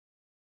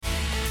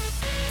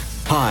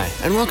Hi,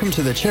 and welcome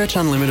to the Church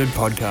Unlimited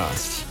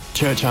podcast.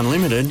 Church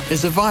Unlimited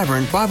is a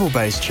vibrant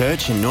Bible-based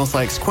church in North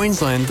Lakes,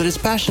 Queensland that is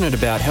passionate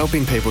about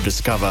helping people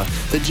discover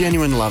the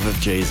genuine love of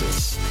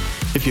Jesus.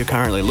 If you're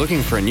currently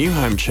looking for a new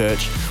home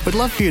church, we'd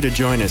love for you to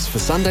join us for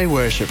Sunday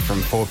worship from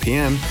 4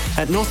 p.m.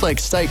 at North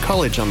Lakes State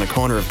College on the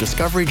corner of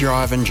Discovery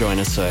Drive and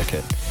Joiner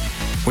Circuit.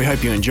 We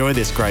hope you enjoy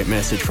this great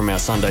message from our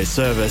Sunday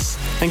service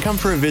and come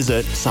for a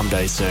visit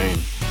someday soon.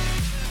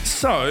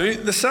 So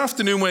this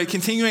afternoon we're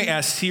continuing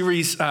our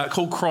series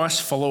called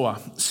Christ Follower.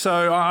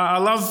 So I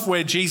love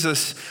where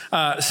Jesus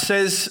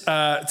says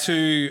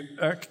to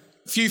a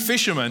few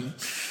fishermen,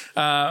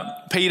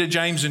 Peter,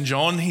 James and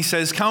John, he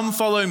says, "Come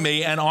follow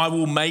me and I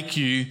will make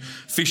you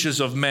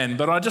fishers of men."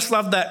 But I just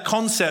love that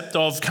concept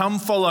of come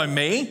follow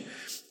me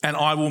and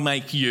I will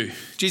make you.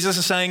 Jesus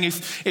is saying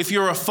if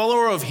you're a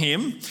follower of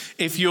him,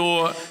 if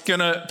you're going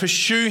to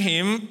pursue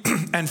him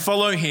and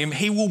follow him,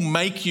 he will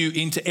make you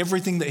into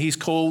everything that he's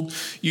called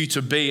you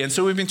to be. And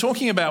so we've been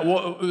talking about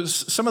what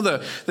was some of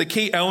the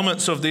key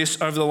elements of this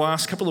over the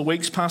last couple of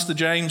weeks. Pastor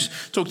James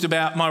talked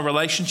about my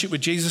relationship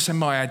with Jesus and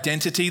my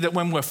identity, that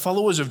when we're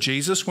followers of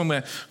Jesus, when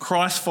we're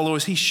Christ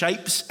followers, he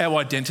shapes our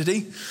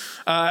identity.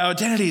 Our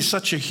identity is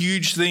such a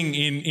huge thing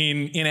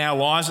in our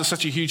lives. It's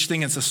such a huge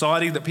thing in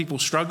society that people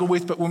struggle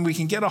with. But when we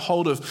can get a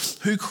hold of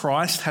who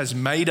Christ has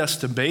made us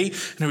to be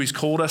and who he's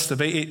called us to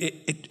be,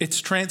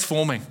 it's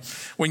transforming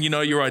when you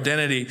know your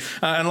identity.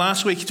 And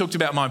last week he talked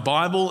about my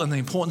Bible and the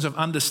importance of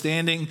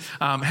understanding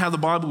how the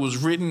Bible was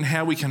written,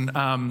 how we can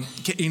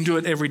get into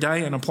it every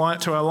day and apply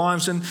it to our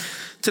lives. And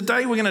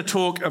today we're going to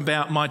talk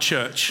about my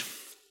church.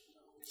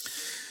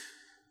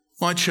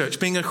 My church,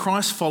 being a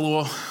Christ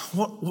follower,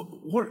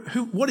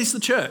 what is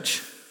the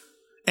church?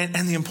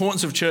 And the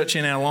importance of church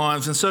in our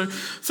lives. And so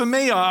for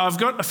me, I've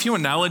got a few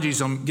analogies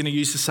I'm going to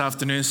use this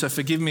afternoon, so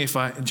forgive me if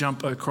I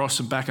jump across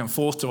and back and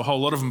forth to a whole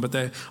lot of them, but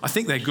I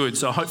think they're good,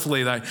 so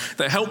hopefully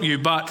they help you.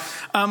 But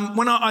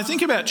when I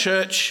think about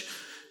church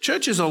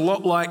is a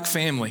lot like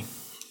family.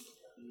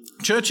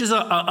 Church is a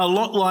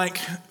lot like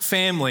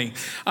family.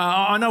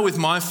 I know with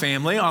my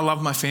family, I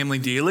love my family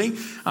dearly.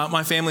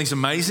 My family's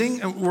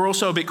amazing. We're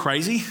also a bit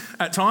crazy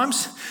at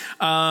times.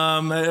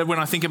 When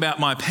I think about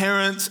my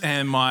parents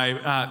and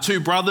my two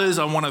brothers,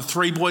 I'm one of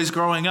three boys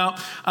growing up.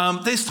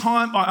 There's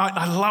time,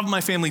 I love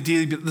my family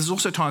dearly, but there's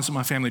also times that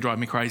my family drive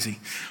me crazy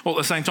all at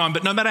the same time.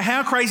 But no matter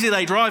how crazy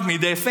they drive me,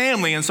 they're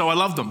family, and so I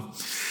love them.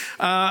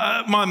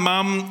 My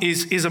mum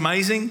is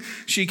amazing.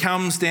 She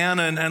comes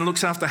down and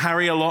looks after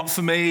Harry a lot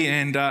for me,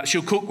 and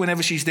she'll cook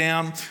whenever she's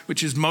down,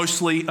 which is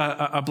mostly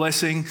a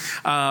blessing.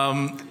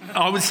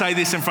 I would say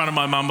this in front of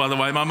my mum, by the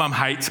way. My mum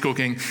hates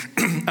cooking,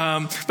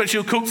 but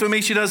she'll cook for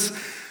me. She does.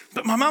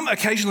 But my mum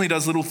occasionally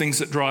does little things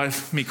that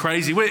drive me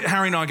crazy.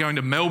 Harry and I are going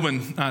to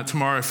Melbourne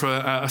tomorrow for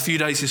a few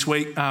days this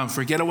week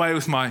for a getaway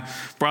with my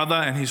brother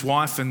and his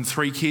wife and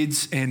 3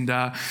 kids, and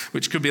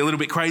which could be a little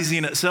bit crazy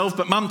in itself.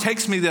 But mum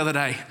texted me the other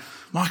day,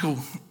 "Michael,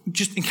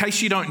 just in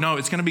case you don't know,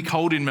 it's going to be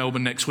cold in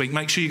Melbourne next week.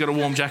 Make sure you got a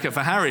warm jacket for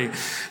Harry." And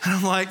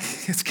I'm like,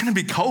 it's going to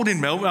be cold in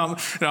Melbourne.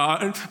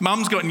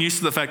 Mum's gotten used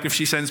to the fact if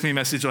she sends me a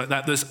message like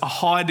that, there's a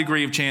high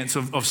degree of chance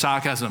of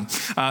sarcasm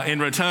in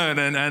return.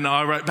 And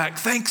I wrote back,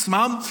 "Thanks,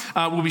 Mum.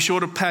 We'll be sure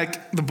to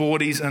pack the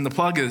boardies and the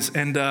pluggers."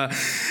 And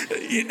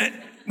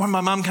when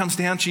my mum comes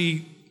down,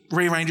 she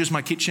rearranges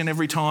my kitchen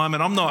every time,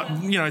 and I'm not,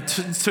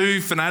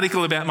 too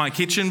fanatical about my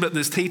kitchen, but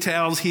there's tea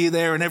towels here,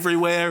 there, and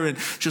everywhere, and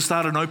she'll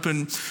start an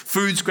open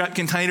food scrap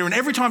container, and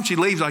every time she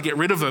leaves, I get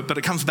rid of it, but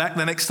it comes back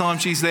the next time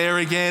she's there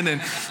again.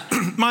 And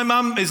my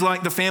mum is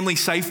like the family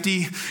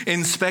safety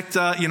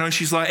inspector.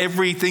 She's like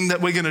everything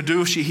that we're going to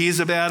do if she hears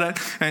about it,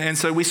 and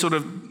so we sort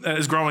of,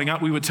 as growing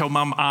up, we would tell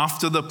mum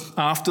after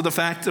the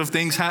fact of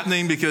things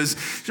happening, because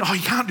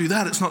you can't do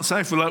that, it's not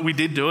safe. We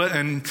did do it,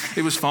 and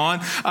it was fine.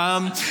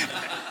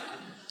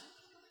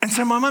 And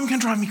so my mum can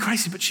drive me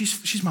crazy, but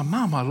she's my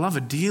mum. I love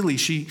her dearly.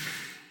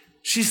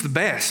 She's the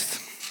best.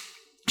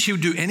 She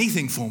would do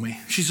anything for me.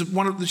 She's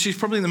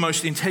probably the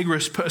most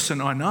integrous person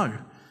I know.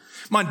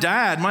 My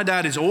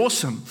dad is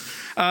awesome.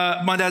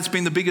 My dad's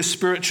been the biggest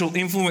spiritual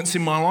influence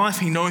in my life.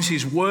 He knows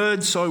his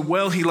word so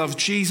well. He loves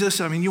Jesus.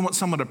 I mean, you want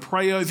someone to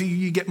pray over you,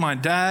 you get my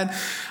dad.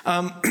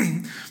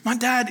 My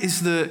dad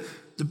is the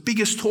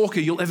biggest talker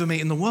you'll ever meet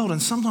in the world, and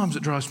sometimes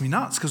it drives me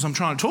nuts because I'm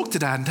trying to talk to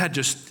Dad, and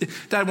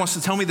Dad wants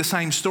to tell me the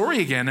same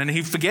story again, and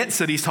he forgets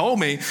that he's told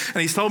me,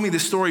 and he's told me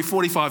this story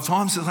 45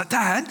 times. It's like,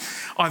 "Dad,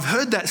 I've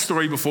heard that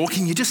story before.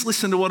 Can you just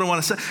listen to what I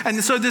want to say?"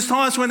 And so there's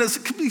times when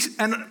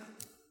and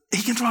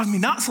he can drive me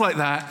nuts like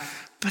that,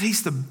 but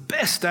he's the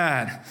best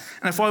dad.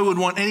 And if I would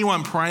want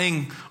anyone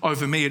praying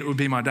over me, it would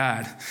be my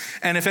dad.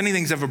 And if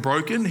anything's ever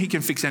broken, he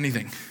can fix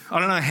anything. I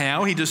don't know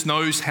how, he just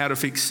knows how to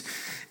fix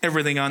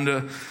everything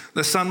under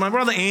the sun. My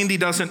brother Andy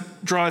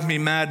doesn't drive me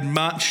mad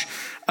much.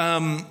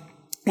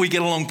 We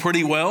get along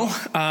pretty well.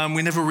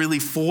 We never really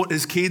fought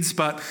as kids,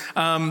 but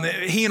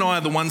he and I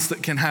are the ones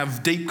that can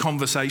have deep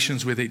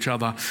conversations with each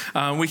other.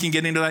 We can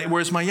get into that.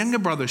 Whereas my younger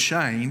brother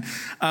Shane,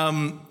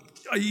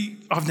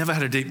 I've never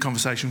had a deep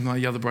conversation with my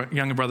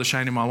younger brother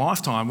Shane in my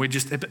lifetime.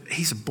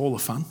 He's a ball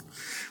of fun.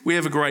 We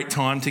have a great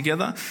time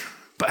together.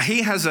 But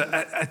he has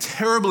a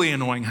terribly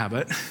annoying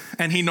habit,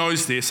 and he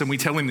knows this, and we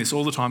tell him this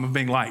all the time, of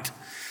being late.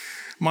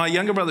 My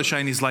younger brother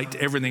Shane is late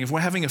to everything. If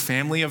we're having a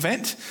family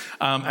event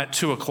at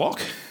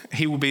 2:00,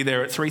 he will be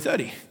there at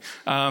 3:30.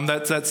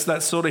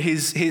 That's sort of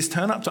his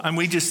turn up time.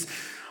 And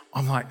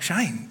I'm like,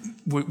 Shane,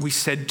 we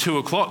said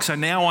 2:00, so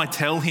now I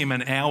tell him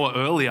an hour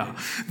earlier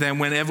than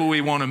whenever we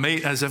want to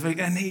meet.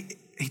 And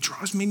he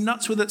drives me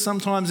nuts with it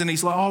sometimes, and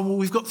he's like, oh, well,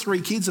 we've got 3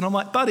 kids. And I'm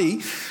like,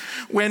 buddy,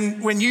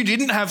 when you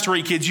didn't have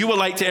 3 kids, you were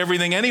late to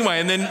everything anyway,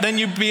 and then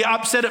you'd be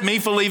upset at me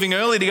for leaving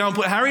early to go and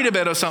put Harry to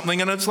bed or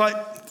something. And it's like,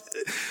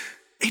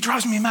 he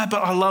drives me mad,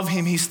 but I love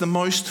him. He's the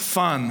most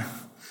fun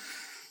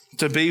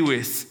to be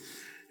with.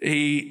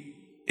 He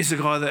is a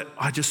guy that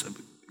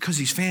because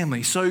he's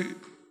family. So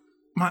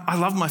I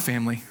love my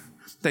family.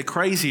 They're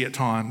crazy at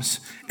times.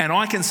 And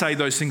I can say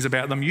those things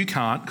about them. You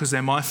can't, because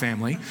they're my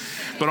family.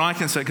 But I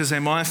can say, because they're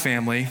my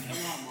family.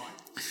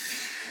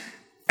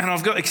 And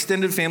I've got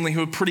extended family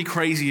who are pretty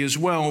crazy as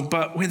well.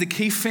 But we're the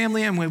Keefe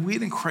family, and we're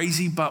weird and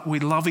crazy, but we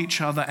love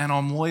each other, and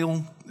I'm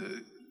loyal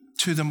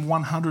to them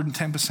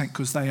 110%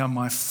 because they are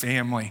my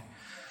family.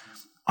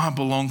 I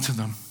belong to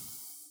them,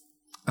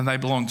 and they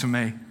belong to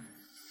me.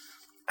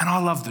 And I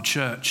love the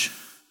church.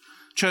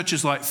 Church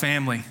is like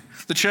family.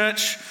 The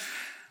church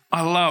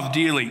I love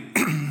dearly.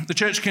 The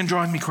church can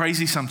drive me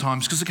crazy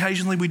sometimes because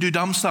occasionally we do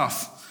dumb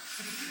stuff.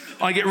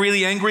 I get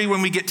really angry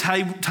when we get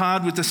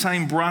tarred with the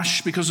same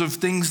brush because of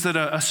things that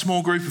a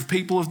small group of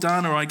people have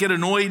done, or I get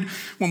annoyed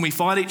when we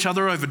fight each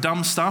other over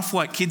dumb stuff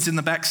like kids in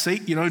the back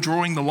seat,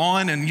 drawing the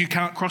line and you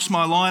can't cross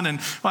my line, and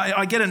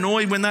I get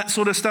annoyed when that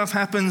sort of stuff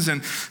happens.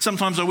 And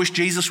sometimes I wish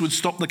Jesus would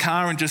stop the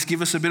car and just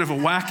give us a bit of a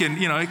whack and,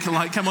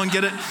 come on,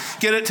 get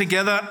it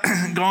together.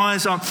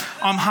 Guys, I'm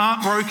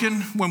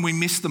heartbroken when we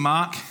miss the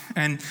mark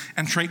and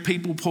treat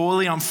people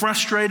poorly. I'm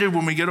frustrated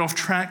when we get off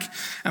track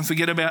and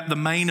forget about the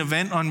main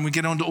event, and we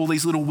get onto all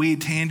these little weird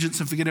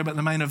tangents and forget about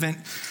the main event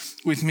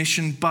with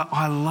mission. But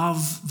I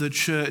love the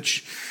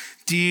church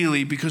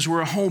dearly because we're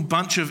a whole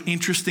bunch of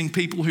interesting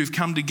people who've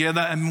come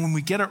together, and when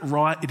we get it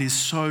right, it is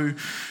so,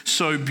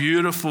 so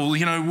beautiful.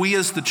 We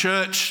as the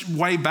church,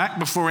 way back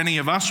before any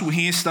of us were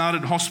here,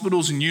 started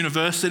hospitals and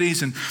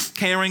universities, and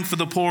caring for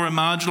the poor and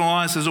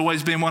marginalised has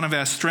always been one of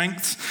our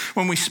strengths.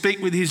 When we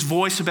speak with his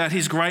voice about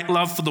his great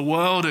love for the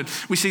world, and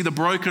we see the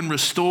broken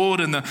restored,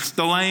 and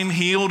the lame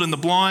healed, and the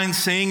blind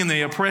seeing, and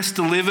the oppressed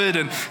delivered,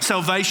 and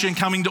salvation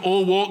coming to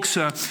all walks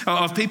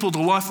of people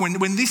to life.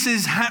 When this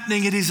is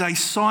happening, it is a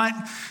sight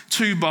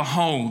to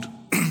behold.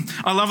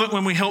 I love it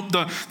when we help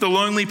the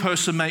lonely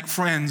person make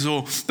friends,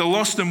 or the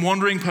lost and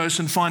wandering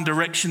person find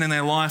direction in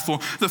their life, or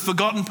the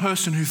forgotten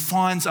person who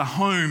finds a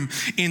home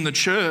in the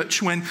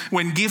church,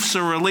 when gifts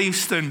are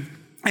released and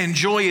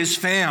joy is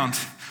found.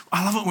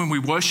 I love it when we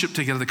worship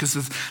together because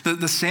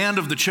the sound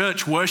of the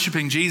church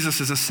worshiping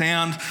Jesus is a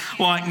sound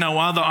like no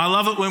other. I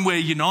love it when we're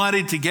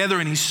united together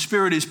and his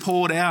spirit is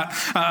poured out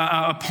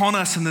upon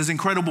us, and there's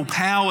incredible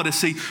power to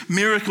see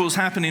miracles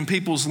happen in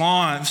people's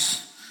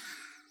lives.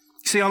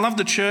 See, I love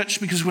the church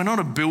because we're not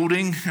a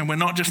building, and we're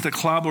not just a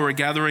club or a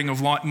gathering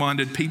of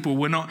like-minded people.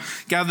 We're not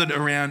gathered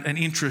around an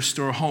interest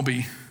or a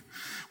hobby.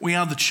 We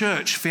are the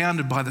church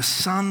founded by the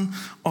Son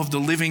of the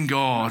living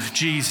God,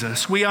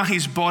 Jesus. We are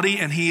his body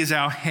and he is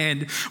our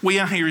head. We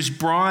are his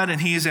bride and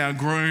he is our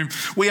groom.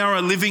 We are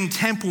a living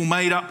temple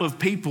made up of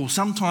people,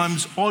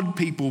 sometimes odd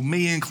people,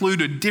 me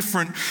included,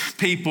 different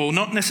people,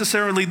 not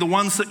necessarily the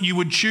ones that you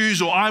would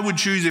choose or I would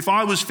choose if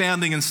I was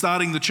founding and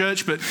starting the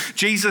church, but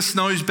Jesus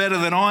knows better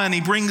than I, and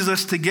he brings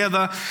us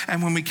together,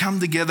 and when we come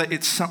together,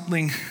 it's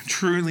something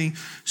truly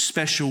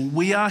special.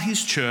 We are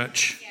his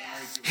church.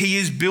 He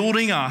is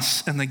building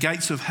us, and the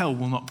gates of hell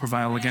will not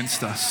prevail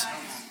against us.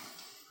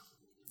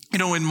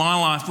 In my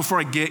life, before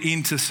I get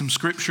into some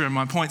scripture and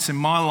my points in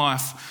my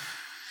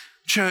life,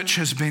 church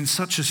has been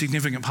such a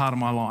significant part of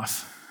my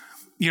life.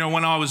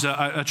 When I was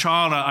a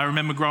child, I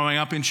remember growing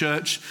up in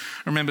church.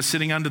 I remember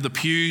sitting under the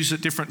pews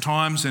at different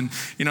times, and,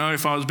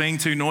 if I was being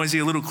too noisy,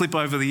 a little clip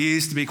over the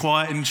ears to be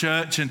quiet in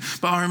church.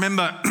 But I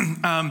remember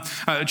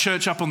a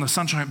church up on the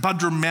Sunshine,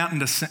 Buderim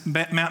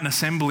Mountain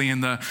Assembly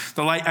in the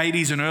late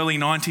 80s and early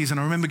 90s, and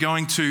I remember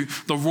going to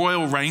the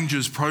Royal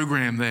Rangers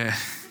program there.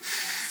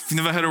 If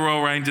you've never heard of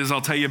Royal Rangers, I'll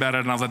tell you about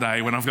it another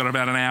day when I've got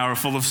about an hour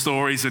full of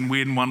stories and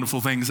weird and wonderful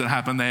things that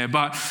happen there.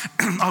 But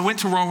I went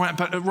to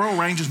Royal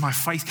Rangers, my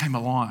faith came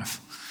alive.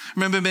 I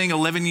remember being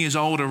 11 years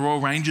old at Royal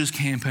Rangers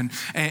camp, and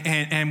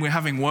we're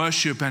having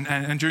worship,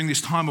 and during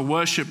this time of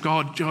worship,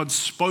 God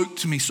spoke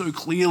to me so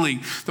clearly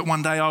that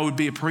one day I would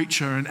be a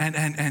preacher,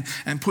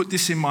 and put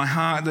this in my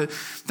heart.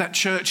 That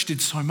church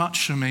did so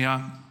much for me.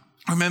 I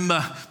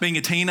remember being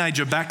a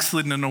teenager,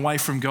 backslidden and away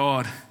from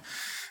God,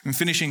 and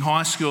finishing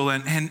high school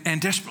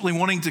and desperately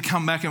wanting to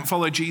come back and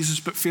follow Jesus,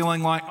 but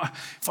feeling like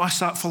if I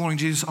start following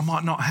Jesus, I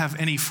might not have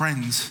any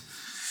friends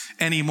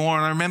anymore.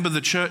 And I remember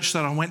the church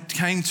that I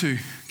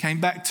came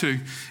back to,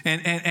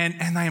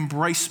 and they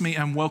embraced me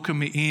and welcomed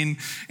me in,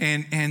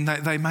 and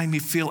they made me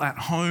feel at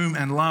home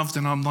and loved.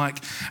 And I'm like,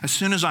 as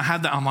soon as I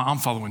had that, I'm like, I'm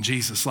following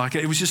Jesus. Like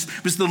it was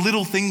the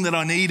little thing that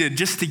I needed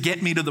just to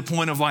get me to the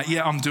point of like,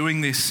 yeah, I'm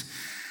doing this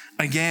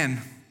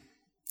again.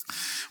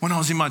 When I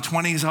was in my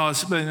 20s, I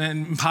was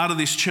part of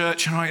this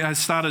church, and I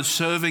started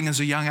serving as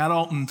a young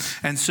adult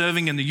and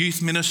serving in the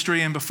youth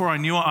ministry. And before I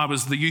knew it, I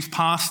was the youth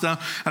pastor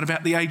at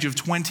about the age of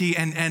 20.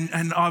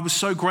 And I was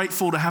so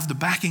grateful to have the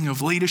backing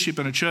of leadership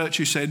in a church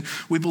who said,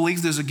 we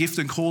believe there's a gift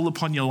and call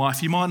upon your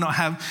life. You might not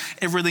have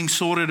everything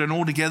sorted and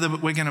all together,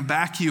 but we're going to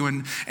back you.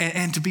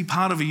 And to be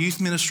part of a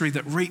youth ministry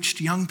that reached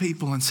young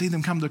people and see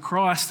them come to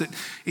Christ,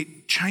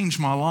 it changed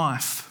my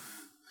life.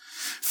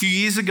 A few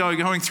years ago,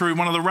 going through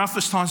one of the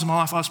roughest times of my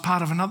life, I was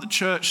part of another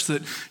church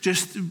that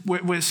just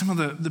where some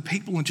of the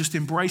people just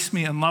embraced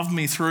me and loved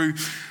me through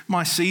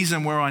my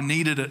season where I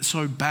needed it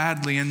so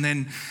badly. And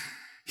then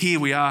here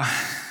we are.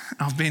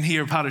 I've been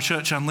here a part of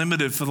Church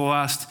Unlimited for the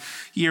last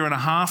year and a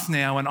half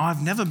now, and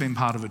I've never been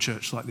part of a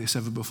church like this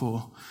ever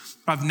before.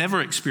 I've never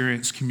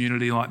experienced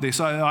community like this.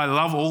 I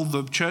love all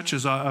the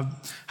churches I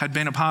had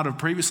been a part of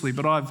previously,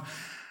 but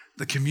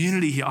the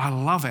community here, I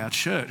love our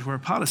church. We're a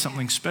part of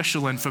something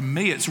special, and for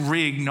me, it's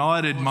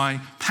reignited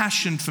my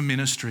passion for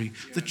ministry.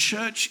 The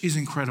church is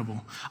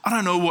incredible. I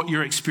don't know what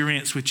your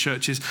experience with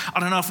church is. I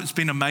don't know if it's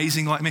been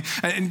amazing like me.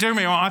 And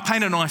Jeremy, I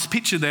paint a nice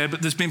picture there,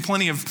 but there's been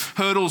plenty of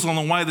hurdles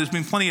along the way. There's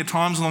been plenty of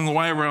times along the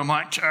way where I'm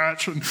like,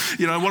 church, and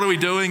what are we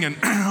doing, and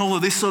all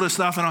of this sort of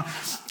stuff.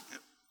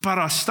 But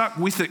I stuck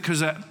with it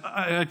because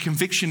a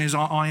conviction is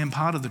I am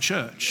part of the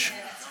church.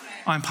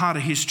 I'm part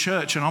of his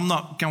church, and I'm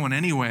not going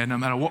anywhere no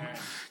matter what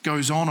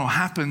goes on or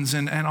happens.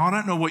 And I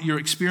don't know what your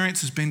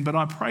experience has been, but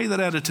I pray that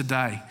out of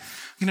today,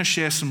 I'm going to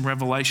share some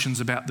revelations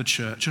about the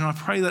church. And I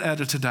pray that out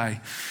of today,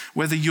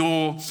 whether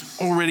you're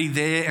already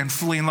there and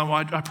fully in love,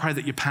 I pray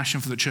that your passion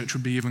for the church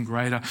would be even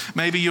greater.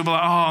 Maybe you'll be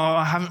like,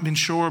 I haven't been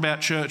sure about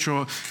church,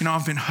 or,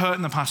 I've been hurt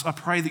in the past. I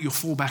pray that you'll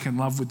fall back in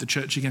love with the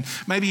church again.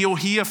 Maybe you're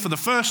here for the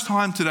first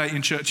time today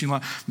in church and you're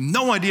like,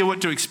 no idea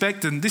what to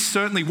expect, and this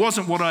certainly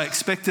wasn't what I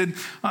expected.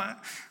 I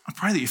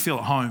pray that you feel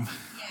at home.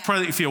 Pray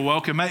that you feel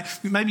welcome.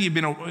 Maybe you've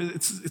been,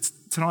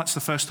 tonight's the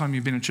first time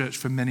you've been in church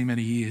for many,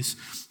 many years.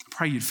 I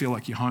pray you'd feel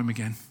like you're home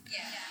again,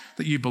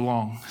 that you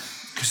belong,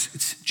 because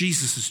it's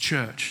Jesus'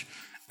 church,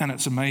 and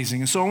it's amazing.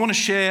 And so I want to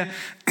share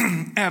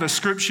out of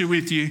scripture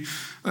with you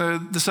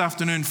this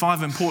afternoon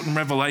 5 important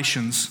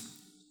revelations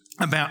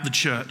about the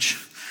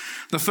church.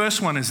 The first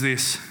one is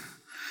this: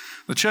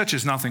 the church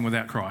is nothing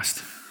without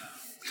Christ.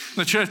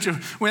 The church,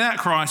 without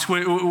Christ,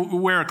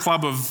 we're a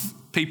club of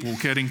people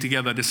getting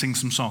together to sing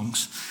some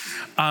songs.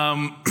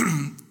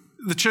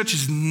 The church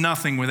is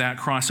nothing without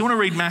Christ. I want to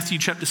read Matthew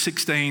chapter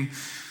 16,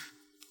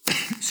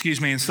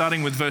 and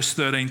starting with verse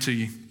 13 to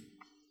you.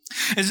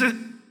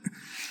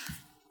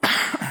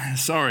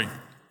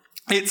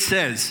 It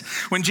says,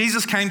 when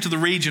Jesus came to the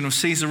region of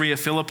Caesarea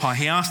Philippi,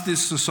 he asked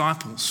his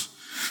disciples,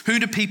 "Who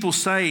do people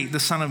say the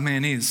Son of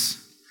Man is?"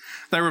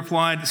 They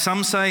replied,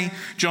 "Some say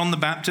John the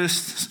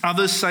Baptist,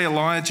 others say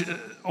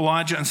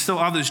Elijah, and still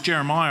others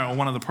Jeremiah or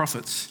one of the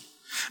prophets.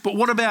 But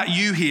what about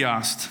you?" he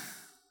asked.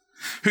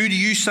 "Who do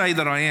you say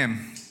that I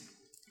am?"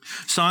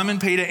 Simon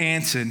Peter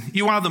answered,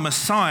 "You are the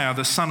Messiah,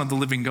 the Son of the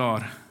living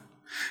God."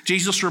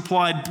 Jesus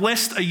replied,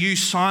 "Blessed are you,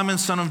 Simon,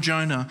 son of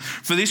Jonah,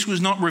 for this was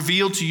not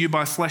revealed to you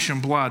by flesh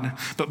and blood,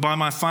 but by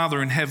my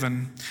Father in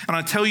heaven. And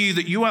I tell you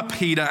that you are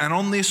Peter, and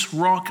on this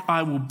rock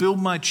I will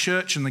build my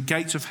church, and the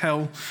gates of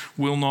hell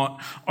will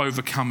not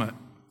overcome it.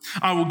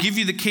 I will give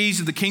you the keys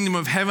of the kingdom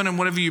of heaven, and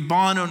whatever you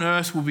bind on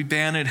earth will be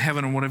bound in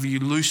heaven, and whatever you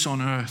loose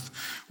on earth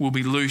will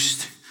be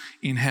loosed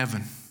in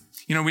heaven."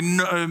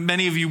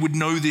 Many of you would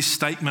know this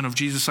statement of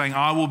Jesus saying,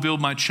 "I will build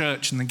my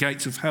church and the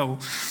gates of hell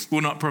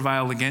will not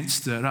prevail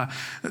against it."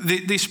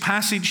 This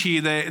passage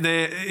here,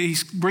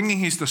 he's bringing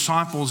his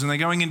disciples and they're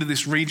going into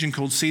this region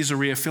called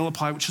Caesarea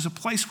Philippi, which is a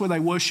place where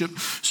they worship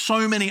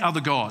so many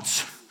other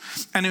gods.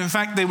 And in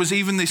fact, there was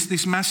even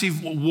this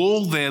massive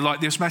wall there, like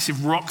this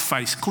massive rock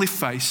face, cliff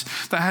face,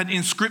 that had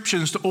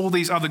inscriptions to all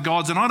these other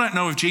gods. And I don't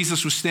know if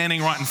Jesus was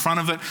standing right in front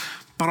of it,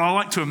 but I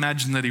like to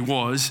imagine that he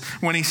was,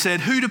 when he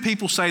said, "Who do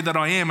people say that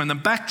I am?" And the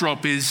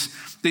backdrop is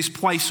this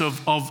place of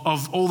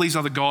all these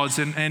other gods.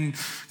 And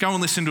go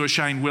and listen to a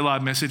Shane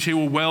Willard message. He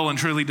will well and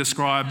truly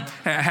describe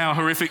how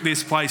horrific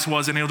this place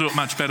was, and he'll do it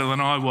much better than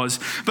I was.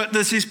 But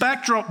there's this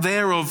backdrop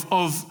there of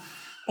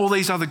all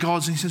these other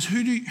gods. And he says,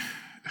 who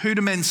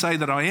do men say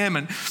that I am?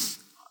 And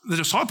the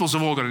disciples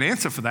have all got an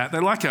answer for that.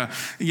 They're like a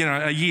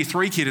year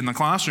 3 kid in the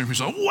classroom who's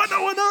like, "What?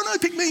 No,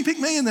 pick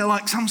me. And they're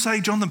like, some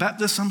say John the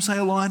Baptist, some say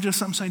Elijah,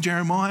 some say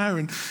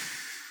Jeremiah.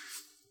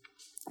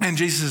 And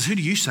Jesus says, "Who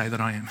do you say that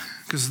I am?"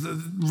 Because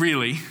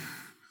really,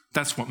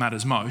 that's what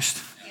matters most,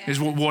 is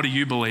what do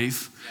you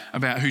believe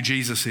about who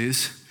Jesus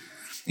is?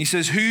 He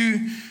says,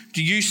 "Who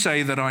do you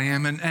say that I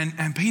am?"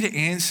 And Peter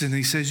answers and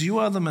he says, "You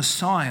are the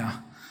Messiah,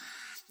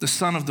 the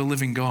Son of the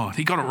living God."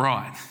 He got it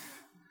right.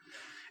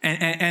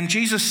 And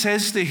Jesus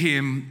says to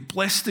him,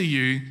 "Blessed are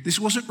you. This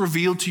wasn't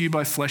revealed to you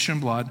by flesh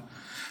and blood,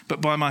 but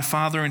by my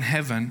Father in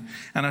heaven.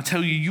 And I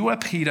tell you, you are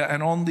Peter,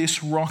 and on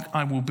this rock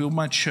I will build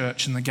my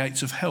church, and the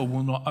gates of hell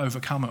will not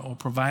overcome it or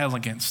prevail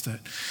against it."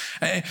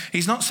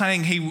 He's not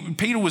saying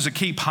Peter was a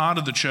key part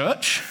of the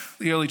church,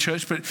 the early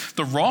church, but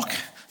the rock,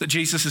 that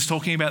Jesus is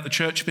talking about the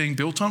church being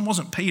built on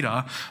wasn't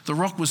Peter. The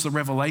rock was the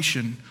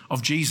revelation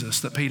of Jesus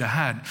that Peter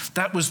had.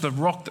 That was the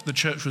rock that the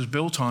church was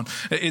built on.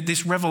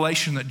 This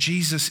revelation that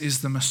Jesus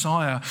is the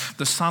Messiah,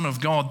 the Son of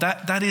God,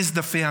 that is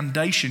the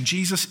foundation.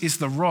 Jesus is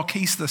the rock.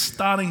 He's the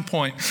starting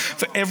point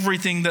for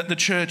everything that the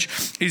church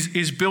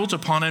is built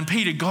upon. And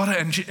Peter got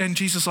it, and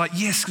Jesus like,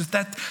 yes, because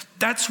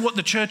that's what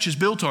the church is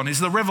built on, is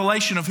the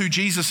revelation of who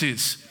Jesus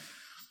is.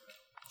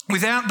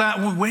 Without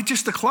that, we're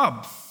just a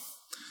club.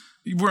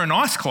 We're a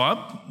nice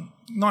club,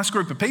 nice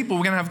group of people.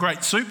 We're going to have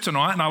great soup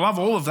tonight, and I love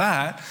all of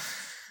that.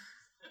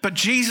 But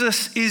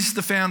Jesus is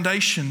the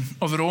foundation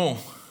of it all.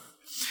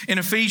 In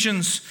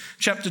Ephesians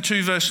chapter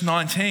 2, verse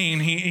 19,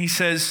 he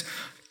says,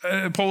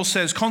 Paul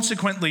says,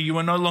 consequently, you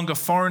are no longer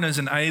foreigners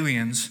and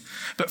aliens,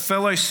 but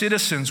fellow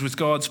citizens with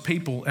God's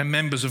people and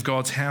members of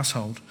God's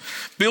household,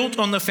 built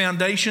on the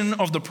foundation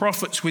of the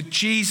prophets with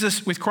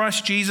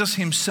Christ Jesus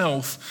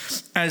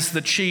himself as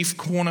the chief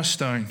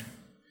cornerstone.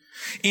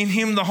 In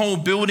him, the whole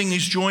building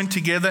is joined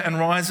together and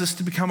rises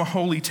to become a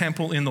holy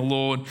temple in the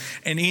Lord.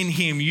 And in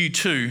him, you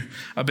too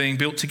are being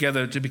built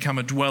together to become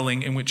a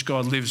dwelling in which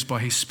God lives by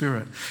his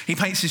Spirit. He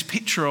paints this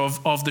picture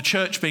of the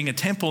church being a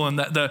temple, and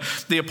that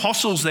the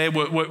apostles there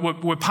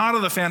were part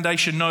of the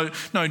foundation, no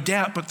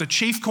doubt, but the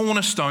chief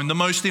cornerstone, the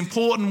most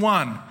important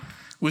one,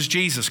 was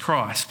Jesus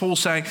Christ.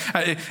 Paul's saying,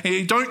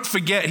 don't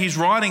forget, he's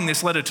writing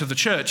this letter to the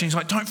church, and he's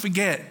like, don't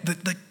forget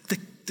that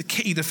the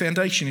key, the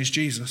foundation is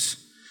Jesus.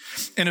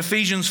 In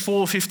Ephesians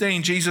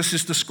 4:15, Jesus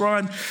is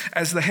described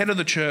as the head of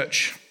the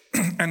church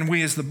and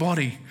we as the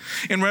body.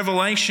 In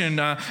Revelation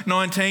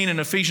 19 and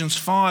Ephesians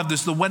 5,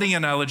 there's the wedding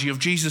analogy of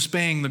Jesus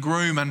being the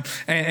groom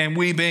and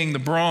we being the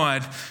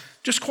bride.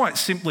 Just quite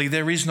simply,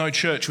 there is no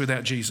church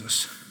without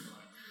Jesus.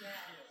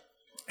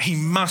 He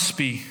must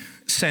be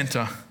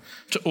center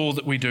to all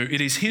that we do.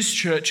 It is his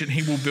church and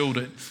he will build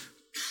it.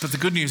 But the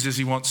good news is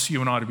he wants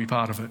you and I to be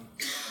part of it.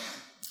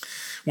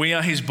 We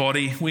are his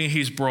body, we are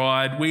his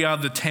bride, we are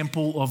the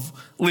temple of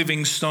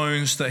living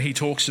stones that he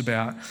talks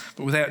about.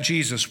 But without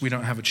Jesus, we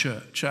don't have a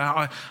church.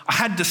 I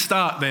had to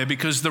start there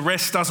because the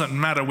rest doesn't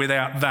matter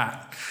without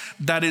that.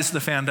 That is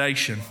the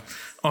foundation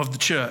of the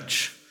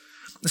church.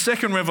 The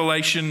second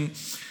revelation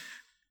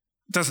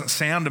doesn't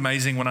sound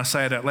amazing when I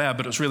say it out loud,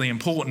 but it's really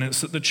important.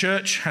 It's that the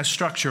church has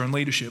structure and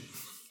leadership.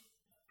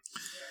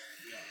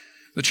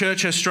 The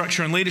church has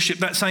structure and leadership.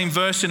 That same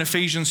verse in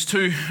Ephesians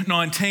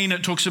 2:19,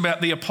 it talks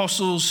about the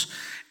apostles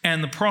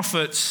and the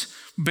prophets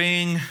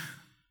being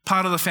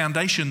part of the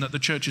foundation that the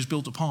church is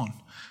built upon.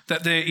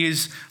 That there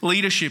is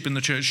leadership in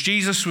the church.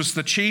 Jesus was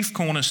the chief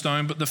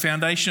cornerstone, but the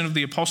foundation of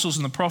the apostles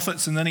and the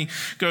prophets. And then he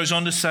goes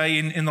on to say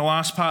in the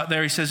last part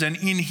there, he says, and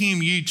in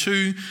him you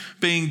too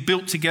being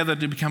built together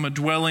to become a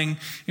dwelling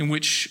in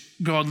which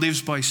God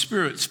lives by his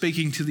Spirit,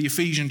 speaking to the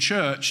Ephesian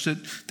church, that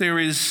there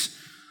is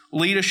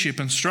leadership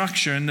and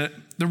structure. And that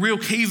the real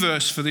key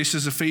verse for this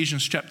is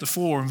Ephesians chapter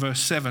 4 and verse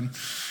 7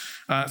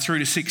 through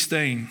to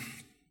 16.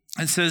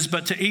 It says,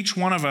 but to each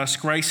one of us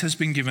grace has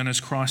been given as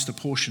Christ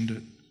apportioned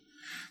it.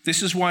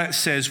 This is why it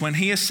says, when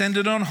he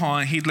ascended on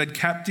high, he led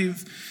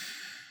captives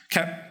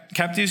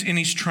in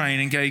his train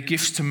and gave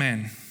gifts to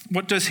men.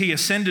 What does he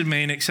ascended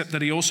mean except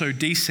that he also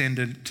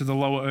descended to the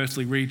lower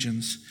earthly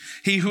regions?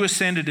 He who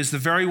ascended is the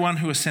very one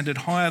who ascended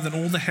higher than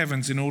all the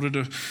heavens in order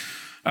to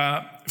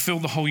fill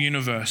the whole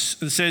universe.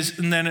 It says,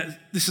 and then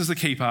this is the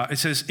key part. It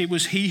says, it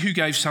was he who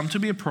gave some to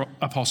be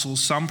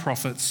apostles, some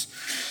prophets,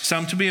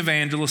 some to be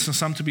evangelists, and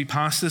some to be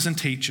pastors and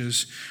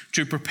teachers,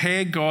 to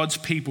prepare God's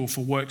people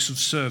for works of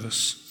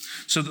service,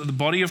 so that the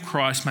body of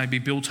Christ may be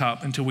built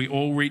up until we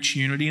all reach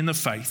unity in the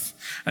faith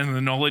and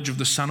the knowledge of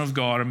the Son of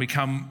God and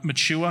become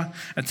mature,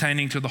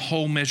 attaining to the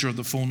whole measure of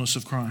the fullness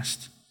of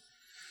Christ.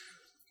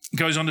 It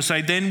goes on to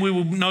say, then we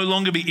will no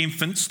longer be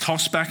infants,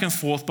 tossed back and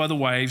forth by the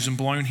waves and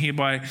blown here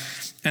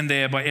and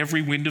there by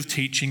every wind of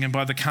teaching and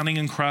by the cunning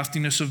and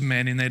craftiness of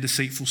men in their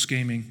deceitful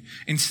scheming.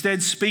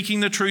 Instead,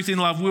 speaking the truth in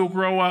love, we'll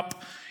grow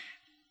up,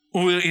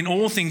 or in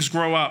all things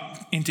grow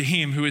up into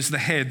him who is the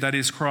head, that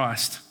is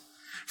Christ.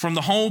 From him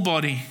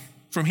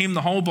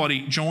the whole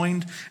body,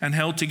 joined and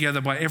held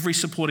together by every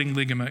supporting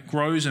ligament,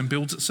 grows and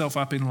builds itself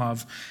up in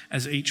love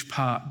as each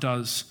part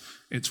does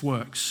its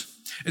works.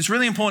 It's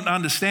really important to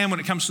understand when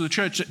it comes to the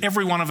church that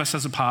every one of us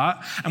has a part,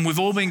 and we've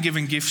all been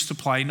given gifts to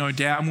play, no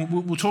doubt, and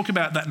we'll talk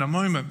about that in a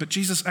moment. But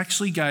Jesus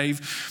actually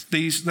gave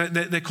these,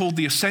 they're called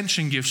the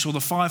ascension gifts or the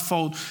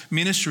fivefold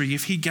ministry.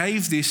 If he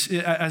gave this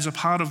as a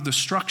part of the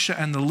structure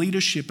and the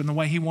leadership and the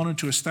way he wanted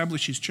to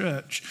establish his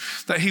church,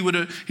 that he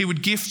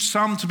would gift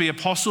some to be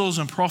apostles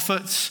and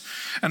prophets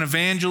and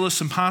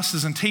evangelists and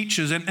pastors and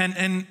teachers,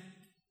 and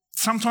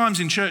sometimes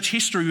in church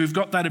history, we've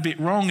got that a bit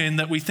wrong in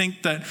that we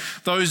think that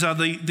those are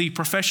the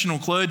professional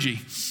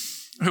clergy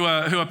who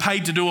are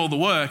paid to do all the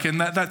work,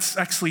 and that's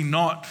actually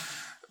not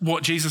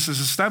what Jesus is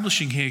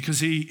establishing here,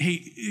 because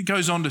he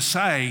goes on to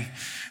say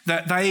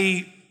that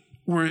they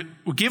were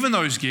given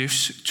those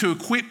gifts to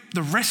equip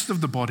the rest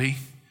of the body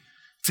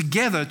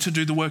together to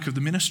do the work of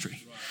the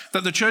ministry.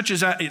 That the church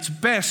is at its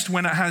best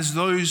when it has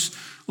those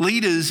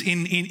leaders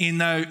in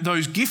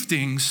those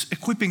giftings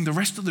equipping the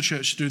rest of the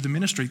church to do the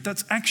ministry.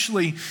 That's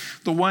actually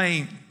the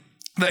way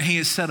that he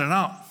has set it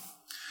up.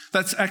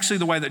 That's actually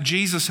the way that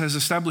Jesus has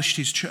established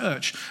his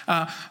church.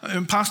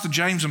 And Pastor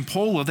James and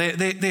Paula,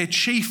 their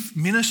chief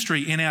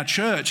ministry in our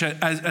church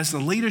as the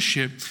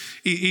leadership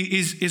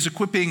is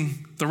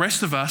equipping the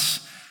rest of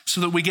us so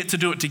that we get to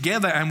do it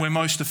together and we're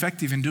most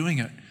effective in doing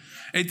it.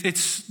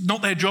 It's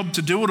not their job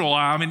to do it all.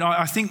 I mean,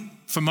 I think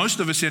for most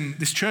of us in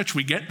this church,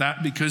 we get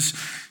that because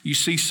you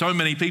see so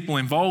many people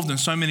involved and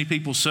so many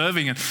people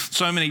serving and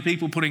so many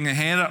people putting their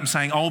hand up and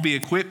saying, I'll be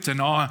equipped and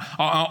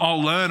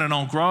I'll learn and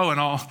I'll grow and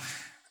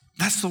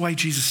That's the way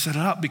Jesus set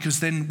it up,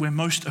 because then we're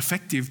most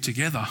effective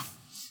together.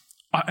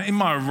 In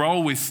my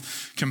role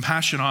with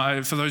Compassion,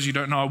 for those of you who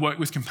don't know, I work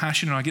with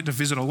Compassion and I get to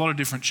visit a lot of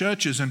different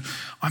churches, and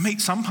I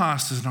meet some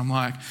pastors and I'm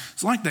like,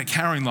 it's like they're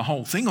carrying the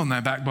whole thing on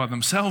their back by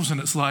themselves, and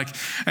it's like,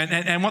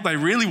 and what they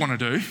really want to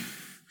do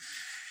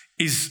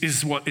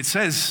is what it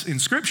says in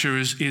Scripture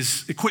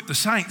is equip the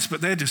saints,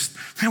 but they're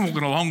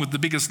walking along with the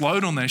biggest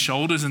load on their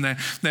shoulders, and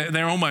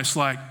they're almost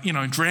like,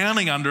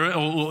 drowning under it,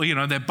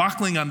 or they're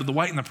buckling under the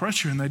weight and the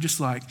pressure, and they're just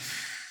like,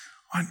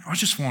 I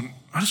just want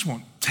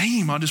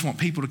team. I just want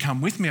people to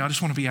come with me. I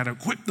just want to be able to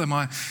equip them.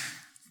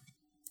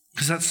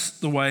 Because that's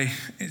the way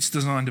it's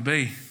designed to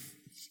be.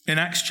 In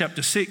Acts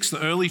chapter 6,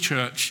 the early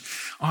church,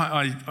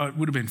 it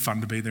would have been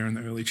fun to be there in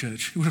the early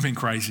church. It would have been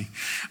crazy.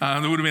 There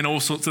would have been all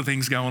sorts of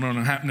things going on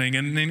and happening.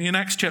 And in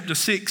Acts chapter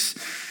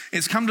 6,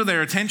 it's come to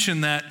their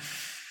attention that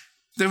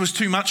there was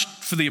too much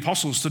for the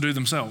apostles to do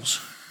themselves.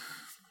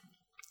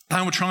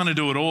 They were trying to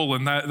do it all,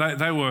 and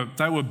they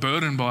were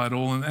burdened by it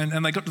all,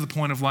 and they got to the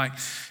point of in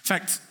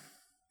fact,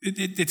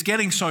 it's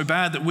getting so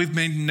bad that we've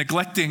been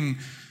neglecting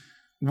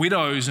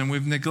widows and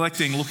we've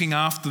neglecting looking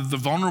after the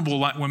vulnerable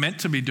like we're meant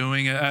to be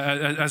doing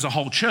as a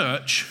whole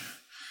church,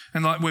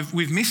 and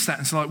we've missed that,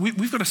 and so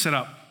we've got to set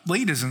up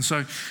leaders, and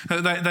so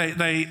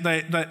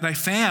they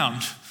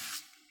found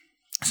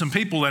some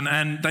people,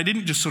 and they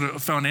didn't just sort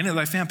of find any,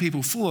 they found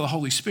people full of the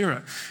Holy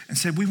Spirit and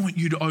said, we want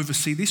you to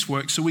oversee this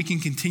work so we can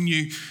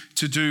continue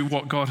to do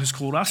what God has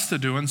called us to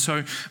do. And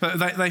so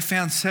they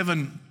found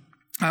 7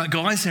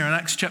 guys there in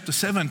Acts chapter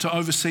 7 to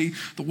oversee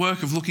the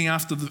work of looking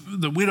after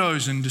the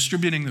widows and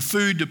distributing the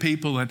food to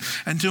people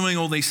and doing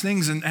all these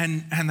things.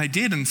 And they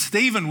did. And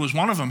Stephen was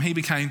one of them. He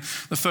became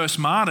the first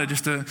martyr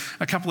just a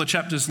couple of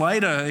chapters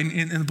later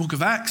in the book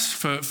of Acts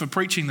for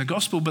preaching the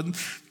gospel. But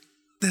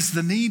there's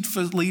the need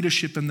for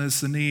leadership and there's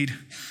the need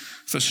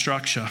for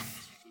structure.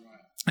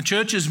 A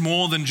church is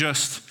more than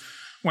just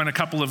when a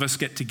couple of us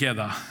get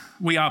together.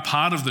 We are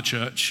part of the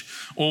church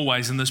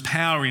always, and there's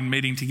power in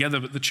meeting together,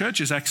 but the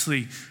church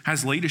actually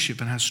has leadership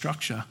and has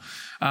structure.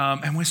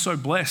 And we're so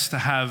blessed to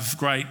have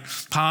great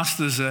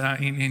pastors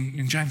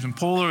in James and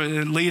Paula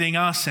leading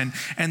us, and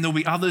there'll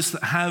be others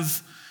that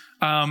have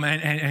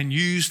and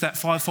use that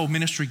fivefold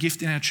ministry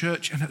gift in our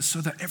church, and it's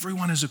so that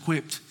everyone is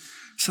equipped,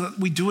 so that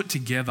we do it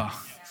together.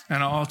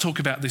 And I'll talk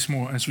about this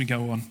more as we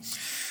go on.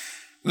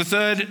 The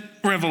third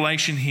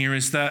revelation here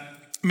is that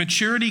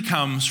maturity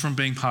comes from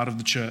being part of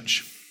the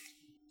church.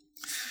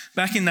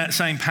 Back in that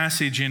same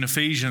passage in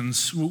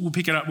Ephesians, we'll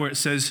pick it up where it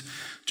says,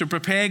 to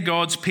prepare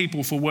God's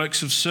people for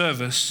works of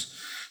service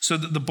so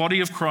that the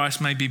body of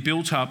Christ may be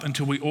built up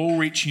until we all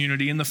reach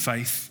unity in the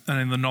faith and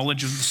in the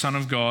knowledge of the Son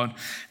of God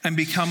and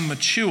become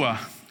mature,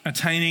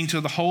 attaining to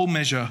the whole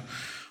measure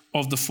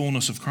of the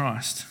fullness of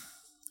Christ.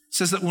 It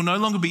says that we'll no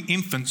longer be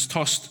infants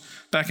tossed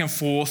back and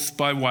forth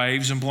by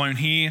waves and blown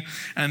here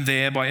and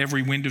there by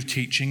every wind of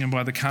teaching and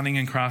by the cunning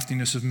and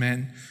craftiness of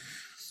men.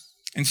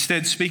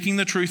 Instead, speaking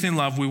the truth in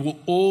love, we will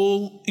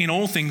all, in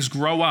all things,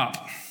 grow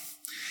up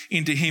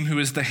into him who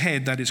is the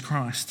head, that is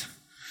Christ.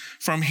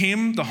 From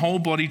him, the whole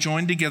body,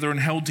 joined together and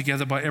held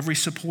together by every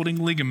supporting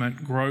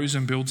ligament, grows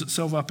and builds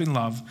itself up in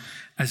love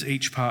as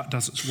each part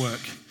does its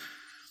work.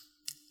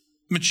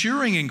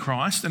 Maturing in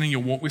Christ and in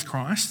your walk with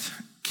Christ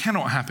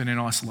cannot happen in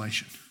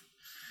isolation.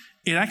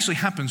 It actually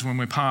happens when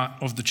we're part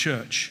of the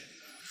church.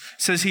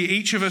 It says here,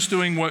 each of us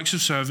doing works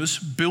of service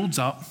builds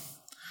up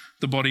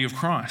the body of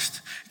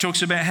Christ. It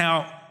talks about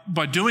how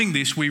by doing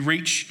this, we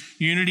reach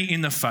unity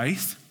in the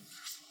faith.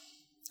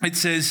 It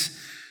says,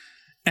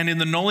 and in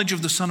the knowledge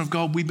of the Son of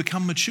God, we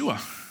become mature.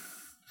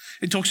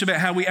 It talks about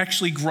how we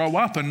actually grow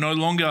up and no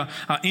longer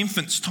are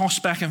infants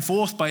tossed back and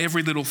forth by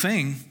every little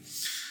thing,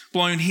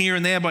 blown here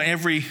and there by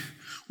every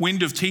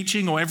wind of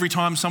teaching, or every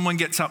time someone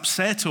gets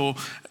upset, or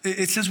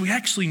it says we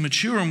actually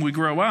mature and we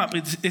grow up.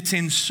 It's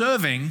in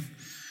serving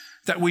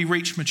that we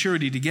reach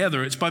maturity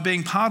together. It's by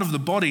being part of the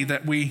body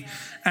that we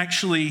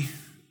actually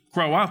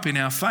grow up in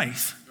our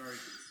faith.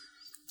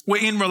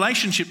 We're in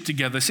relationship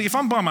together. See, if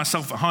I'm by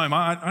myself at home,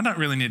 I don't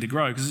really need to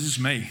grow because it's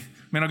just me. I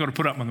mean, I've got to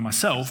put up with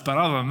myself, but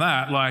other than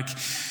that,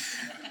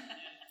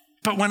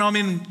 but when I'm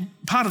in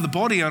part of the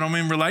body and I'm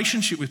in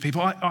relationship with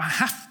people, I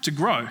have to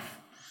grow.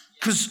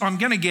 Because I'm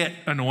going to get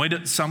annoyed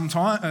at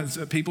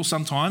people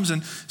sometimes,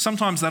 and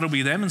sometimes that'll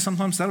be them, and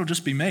sometimes that'll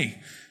just be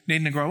me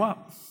needing to grow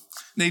up.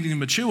 needing to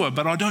mature,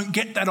 but I don't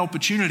get that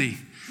opportunity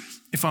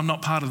if I'm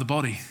not part of the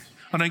body.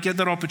 I don't get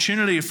that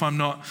opportunity if I'm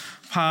not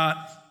part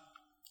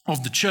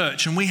of the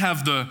church. And we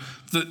have the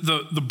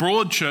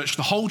broad church,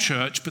 the whole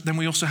church, but then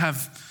we also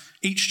have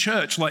each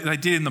church like they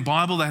did in the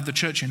Bible. They had the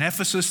church in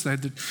Ephesus, they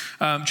had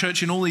the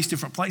church in all these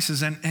different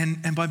places.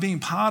 And by being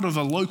part of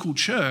a local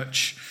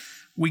church,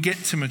 we get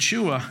to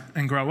mature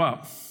and grow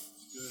up.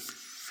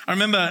 I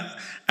remember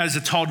as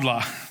a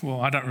toddler,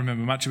 well, I don't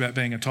remember much about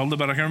being a toddler,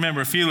 but I can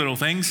remember a few little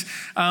things.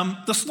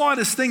 The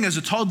slightest thing as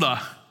a toddler,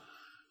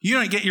 you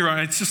don't get your own.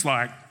 It's just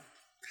like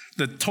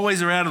the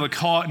toys are out of the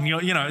cot, and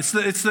it's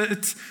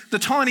the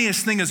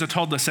tiniest thing as a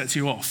toddler sets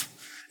you off.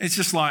 It's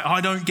just like,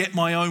 I don't get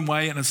my own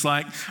way, and it's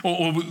like,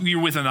 or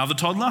you're with another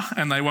toddler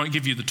and they won't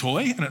give you the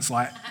toy, and it's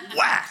like,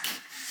 whack.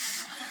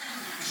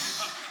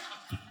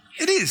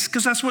 It is,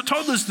 because that's what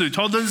toddlers do.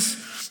 Toddlers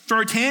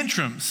throw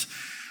tantrums.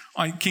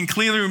 I can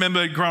clearly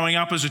remember growing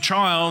up as a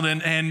child,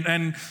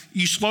 and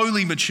you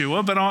slowly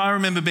mature, but I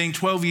remember being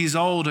 12 years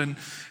old, and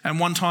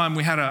one time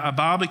we had a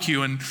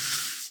barbecue, and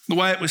the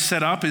way it was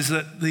set up is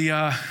that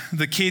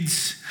the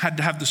kids had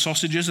to have the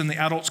sausages and the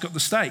adults got the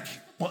steak.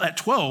 Well, at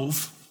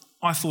 12,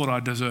 I thought I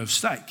deserved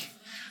steak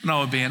and I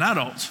would be an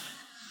adult.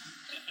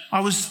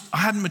 I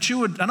hadn't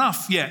matured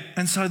enough yet,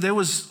 and so there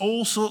was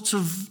all sorts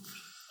of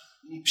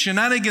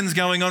shenanigans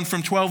going on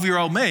from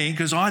 12-year-old me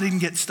because I didn't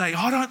get steak.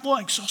 I don't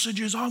like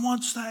sausages, I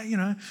want steak,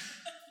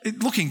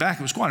 Looking back,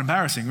 it was quite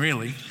embarrassing,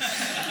 really.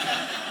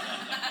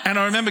 And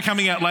I remember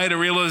coming out later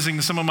realising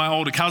some of my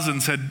older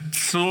cousins had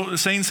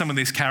seen some of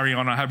this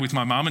carry-on I had with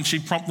my mum, and she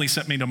promptly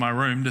sent me to my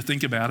room to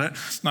think about it.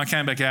 And I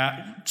came back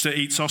out to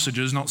eat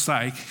sausages, not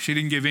steak. She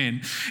didn't give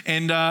in.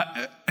 And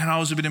I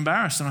was a bit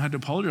embarrassed, and I had to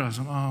apologise.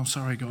 Oh,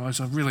 sorry, guys,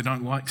 I really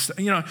don't like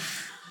steak. I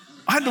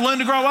had to learn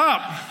to grow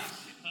up.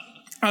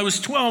 I was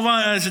 12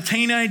 as a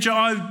teenager.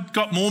 I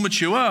got more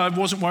mature. I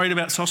wasn't worried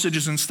about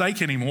sausages and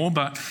steak anymore,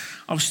 but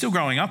I was still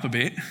growing up a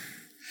bit.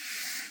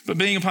 But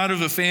being a part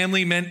of a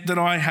family meant that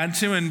I had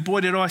to, and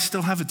boy, did I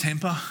still have a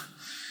temper.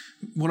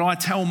 Would I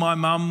tell my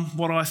mum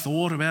what I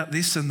thought about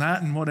this and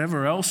that and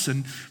whatever else?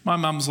 And my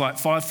mum's like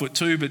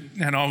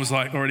 5'2", and I was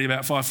like already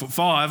about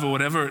 5'5" or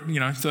whatever,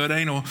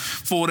 13 or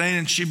 14,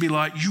 and she'd be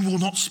like, "You will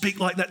not speak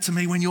like that to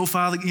me when your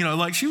father,"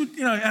 like she would,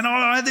 and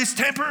I had this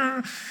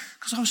temper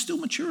because I was still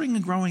maturing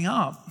and growing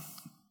up.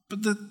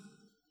 But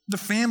the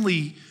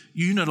family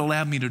unit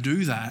allowed me to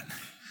do that,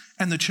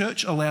 and the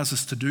church allows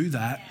us to do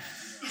that.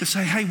 To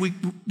say, hey, we're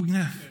going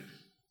to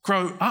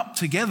grow up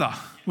together.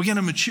 We're going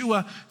to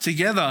mature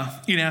together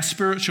in our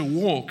spiritual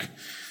walk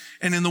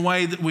and in the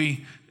way that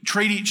we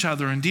treat each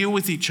other and deal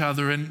with each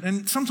other.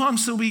 And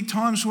sometimes there'll be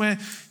times where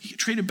you get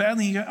treated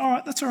badly and you go, all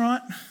right, that's all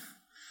right.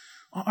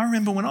 I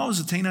remember when I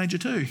was a teenager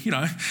too,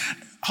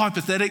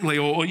 hypothetically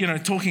or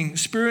talking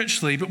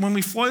spiritually. But when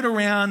we float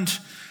around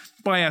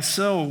by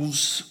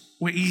ourselves,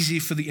 we're easy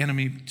for the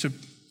enemy to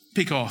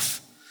pick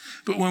off.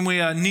 But when we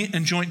are knit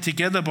and joined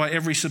together by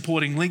every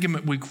supporting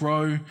ligament, we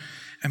grow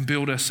and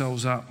build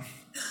ourselves up.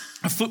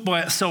 A foot by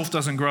itself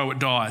doesn't grow, it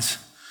dies.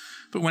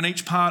 But when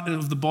each part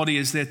of the body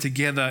is there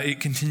together,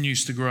 it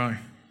continues to grow. I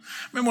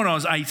remember when I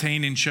was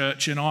 18 in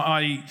church, and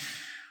I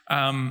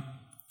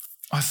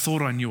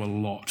thought I knew a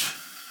lot.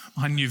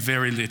 I knew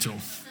very little.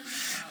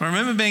 I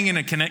remember being in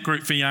a connect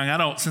group for young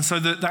adults, and so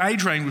the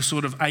age range was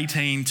sort of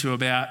 18 to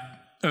about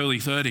early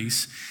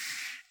 30s.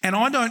 And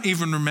I don't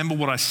even remember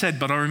what I said,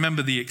 but I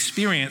remember the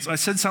experience. I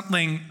said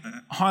something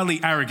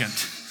highly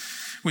arrogant,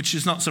 which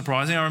is not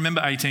surprising. I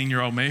remember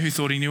 18-year-old me who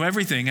thought he knew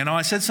everything. And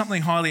I said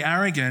something highly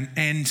arrogant,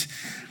 and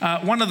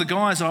one of the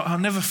guys, I'll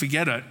never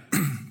forget it,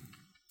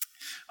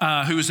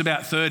 who was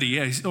about 30,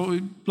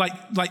 late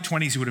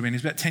 20s he would have been.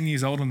 He's about 10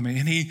 years older than me.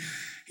 And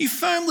he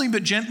firmly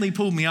but gently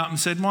pulled me up and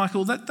said,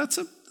 "Michael, that's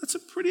a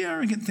pretty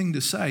arrogant thing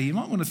to say. You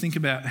might want to think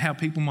about how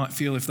people might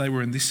feel if they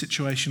were in this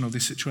situation or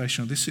this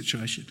situation or this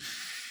situation."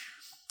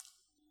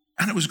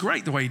 And it was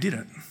great the way he did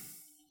it.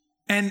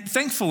 And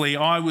thankfully,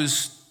 I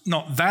was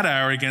not that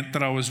arrogant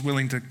that I was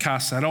willing to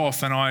cast that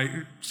off.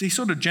 And he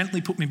sort of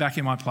gently put me back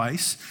in my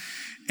place.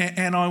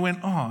 And I went,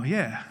 oh,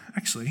 yeah,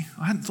 actually,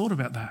 I hadn't thought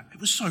about that. It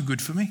was so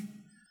good for me.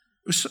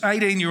 It was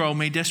 18-year-old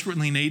me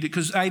desperately needed,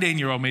 because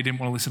 18-year-old me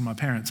didn't want to listen to my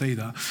parents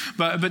either,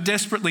 but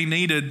desperately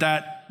needed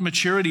that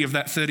maturity of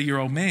that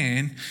 30-year-old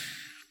man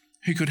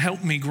who could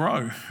help me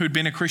grow, who'd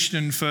been a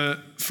Christian for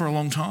a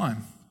long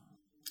time.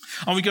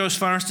 I would go as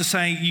far as to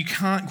say you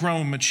can't grow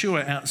and mature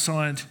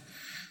outside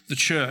the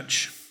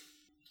church.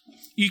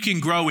 You can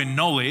grow in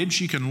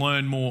knowledge, you can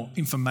learn more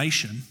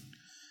information,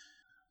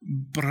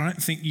 but I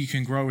don't think you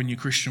can grow in your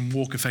Christian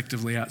walk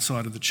effectively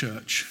outside of the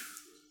church.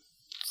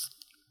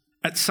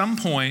 At some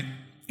point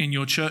in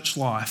your church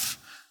life,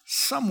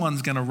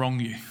 someone's going to wrong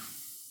you.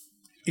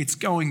 It's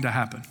going to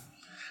happen.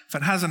 If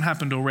it hasn't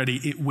happened already,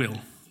 it will.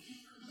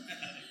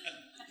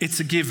 It's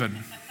a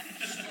given.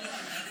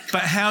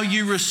 But how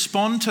you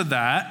respond to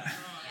that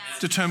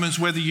determines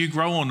whether you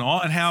grow or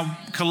not, and how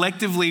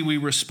collectively we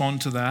respond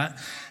to that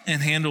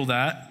and handle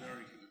that.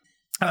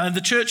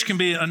 The church can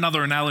be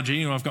another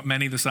analogy. I've got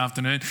many this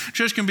afternoon.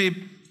 Church can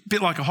be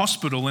bit like a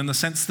hospital in the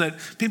sense that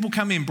people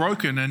come in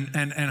broken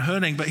and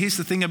hurting. But here's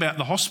the thing about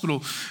the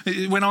hospital.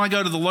 When I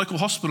go to the local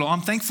hospital,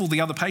 I'm thankful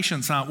the other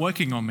patients aren't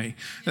working on me.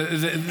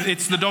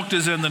 It's the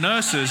doctors and the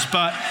nurses,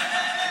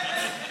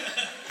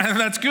 and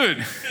that's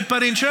good.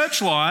 But in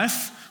church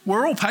life,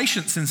 we're all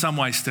patients in some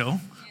way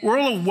still. We're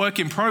all a work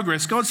in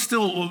progress. God's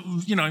still,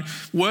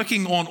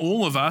 working on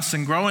all of us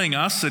and growing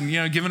us and,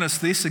 giving us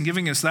this and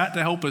giving us that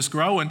to help us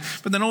grow.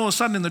 But then all of a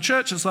sudden in the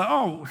church, it's like,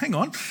 oh, hang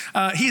on.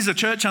 Here's a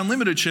Church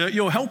Unlimited church.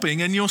 You're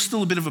helping and you're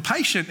still a bit of a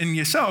patient in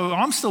yourself.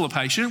 I'm still a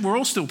patient. We're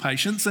all still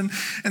patients. And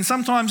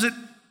sometimes it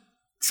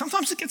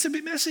gets a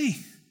bit messy.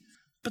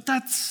 But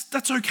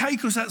that's okay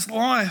because that's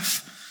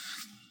life.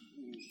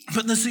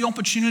 But there's the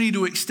opportunity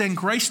to extend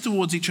grace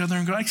towards each other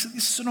and go, this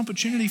is an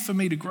opportunity for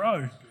me to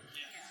grow.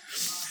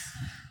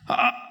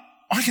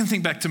 I can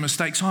think back to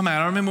mistakes I made.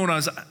 I remember when I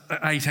was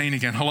 18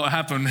 again, a lot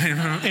happened.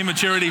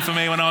 Immaturity for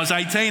me when I was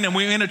 18, and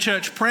we were in a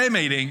church prayer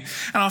meeting,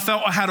 and I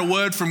felt I had a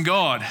word from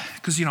God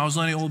because, I was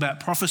learning all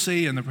about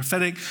prophecy and the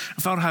prophetic.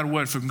 I felt I had a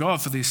word from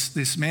God for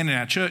this man in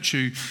our church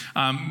who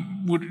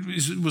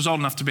was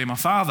old enough to be my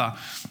father.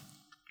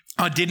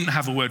 I didn't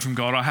have a word from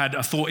God. I had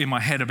a thought in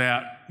my head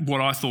about what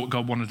I thought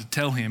God wanted to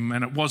tell him,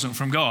 and it wasn't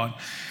from God.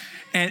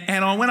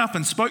 And I went up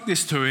and spoke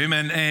this to him,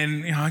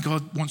 and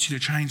God wants you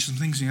to change some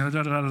things,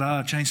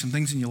 change some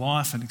things in your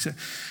life. And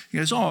he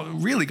goes, oh,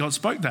 really? God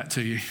spoke that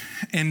to you?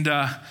 And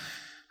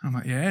I'm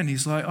like, yeah. And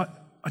he's like,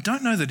 I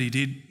don't know that he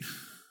did,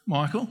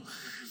 Michael.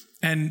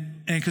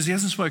 And because he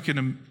hasn't spoken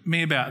to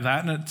me about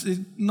that, and it's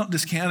not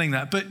discounting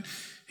that, but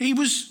he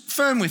was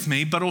firm with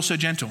me, but also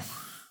gentle.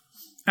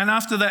 And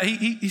after that,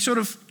 he sort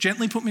of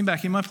gently put me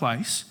back in my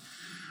place,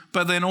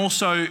 but then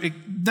also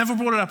never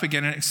brought it up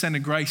again and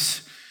extended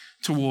grace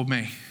toward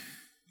me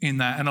in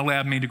that and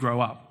allowed me to grow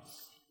up.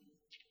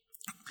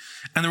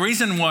 And the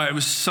reason why it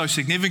was so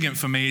significant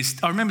for me is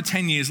I remember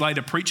 10 years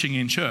later preaching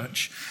in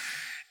church,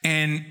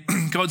 and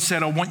God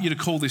said, I want you to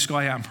call this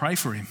guy out and pray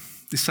for him,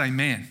 this same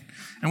man.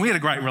 And we had a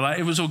great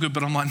relationship. It was all good,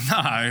 but I'm like,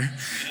 no.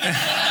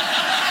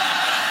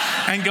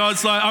 And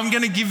God's like, I'm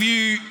going to give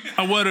you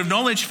a word of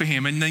knowledge for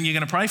him, and then you're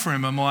going to pray for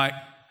him. I'm like,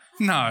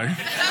 no.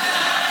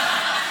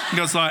 And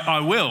God's like, I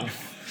will.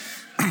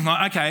 I'm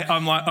like, okay.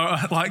 I'm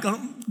like,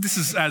 this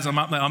is as I'm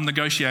up there, I'm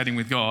negotiating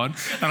with God.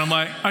 And I'm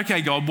like,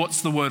 okay, God,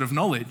 what's the word of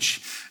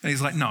knowledge? And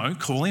he's like, no,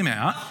 call him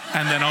out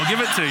and then I'll give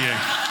it to you.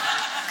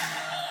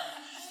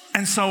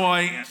 And so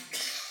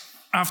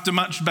after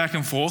much back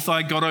and forth,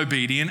 I got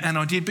obedient and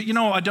I did. But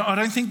I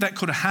don't think that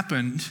could have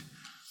happened,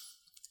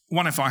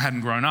 one, if I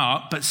hadn't grown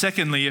up, but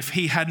secondly, if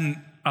he hadn't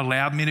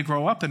allowed me to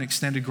grow up and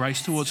extended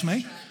grace towards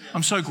me.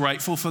 I'm so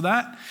grateful for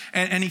that.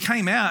 And he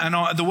came out,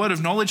 and the word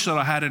of knowledge that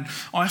I had, and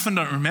I often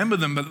don't remember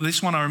them, but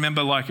this one I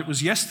remember like it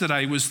was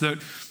yesterday, was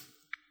that,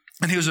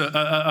 and he was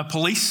a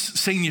police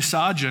senior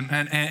sergeant,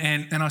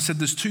 and I said,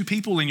 there's two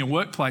people in your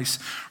workplace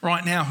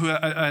right now who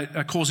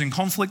are causing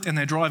conflict and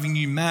they're driving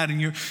you mad,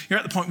 and you're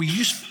at the point where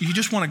you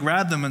just want to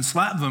grab them and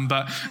slap them,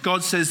 but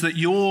God says that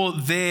you're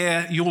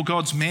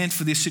God's man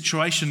for this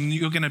situation,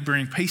 you're going to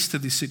bring peace to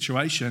this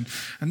situation.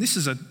 And this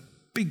is a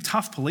big,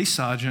 tough police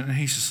sergeant, and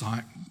he's just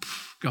like,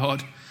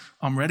 God,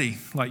 I'm ready,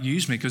 like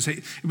use me, because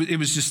it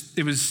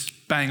was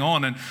bang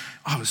on, and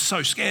I was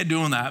so scared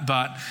doing that,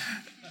 but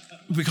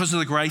because of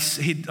the grace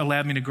he'd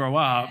allowed me to grow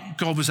up,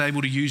 God was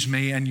able to use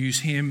me and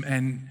use him,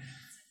 and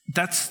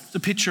that's the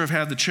picture of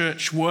how the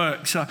church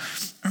works. I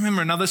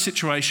remember another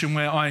situation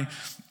where I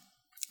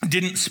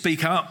didn't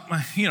speak up.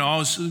 I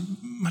was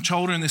much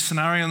older in this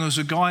scenario, and there was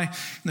a guy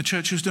in the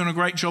church who was doing a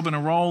great job in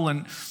a role,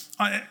 and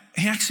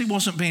he actually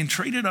wasn't being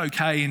treated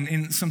okay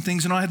in some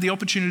things, and I had the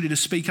opportunity to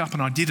speak up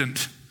and I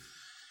didn't.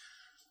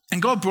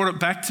 And God brought it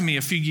back to me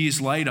a few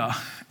years later,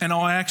 and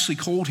I actually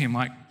called him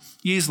like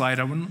years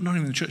later, not even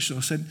in the church, so I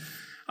said,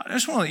 I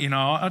just want to let you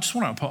know, I just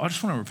want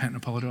to repent and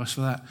apologise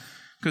for that,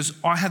 because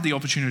I had the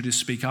opportunity to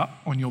speak up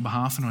on your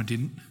behalf and I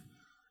didn't,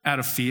 out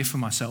of fear for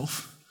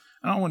myself.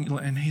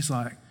 And he's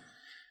like,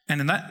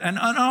 and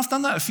I've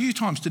done that a few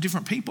times to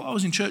different people. I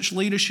was in church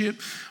leadership.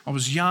 I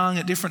was young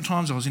at different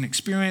times. I was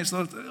inexperienced.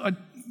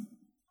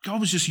 God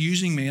was just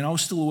using me, and I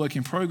was still a work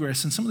in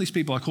progress. And some of these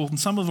people I called, and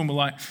some of them were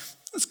like,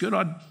 that's good,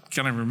 I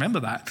can't even remember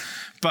that.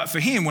 But for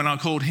him, when I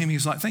called him, he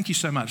was like, thank you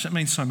so much. That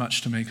means so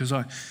much to me, because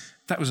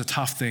that was a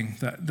tough thing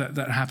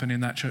that happened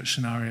in that church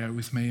scenario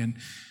with me. And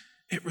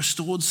it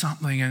restored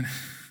something, and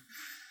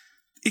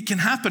it can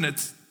happen.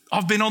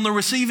 I've been on the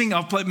receiving.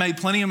 I've made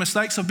plenty of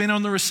mistakes. I've been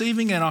on the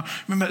receiving, and I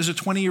remember as a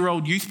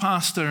 20-year-old youth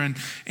pastor,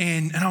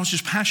 and I was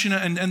just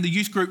passionate. And the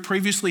youth group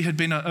previously had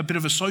been a bit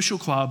of a social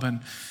club,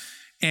 and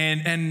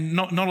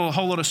not a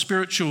whole lot of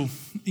spiritual,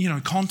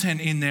 content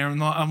in there.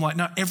 And I'm like,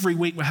 no, every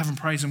week we're having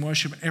praise and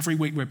worship. Every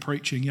week we're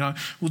preaching.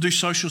 We'll do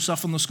social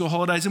stuff on the school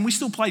holidays, and we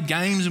still played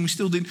games and we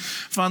still did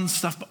fun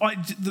stuff.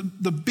 But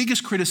the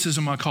biggest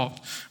criticism I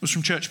copped was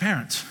from church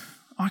parents.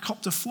 I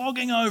copped a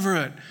flogging over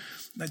it.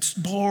 It's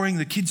boring.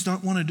 The kids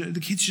don't want to do.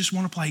 The kids just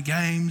want to play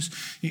games.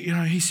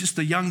 He's just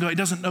a young guy. He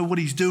doesn't know what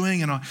he's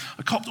doing. And I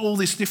copped all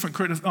this different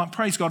criticism.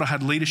 Praise God, I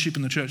had leadership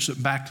in the church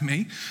that backed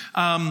me.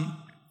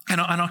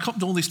 I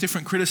copped all this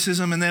different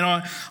criticism, and then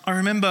I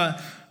remember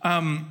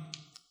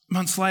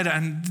months later,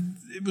 and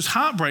it was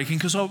heartbreaking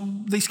because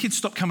these kids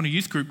stopped coming to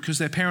youth group because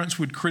their parents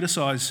would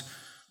criticise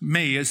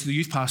me as the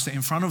youth pastor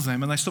in front of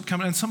them, and they stopped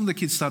coming, and some of the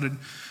kids started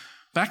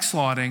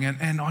backsliding,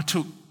 and I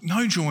took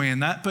no joy in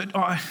that. But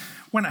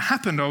when it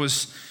happened,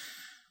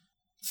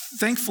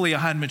 thankfully I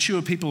had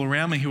mature people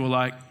around me who were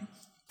like,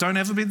 don't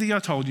ever be the I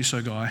told you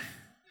so guy.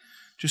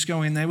 Just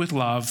go in there with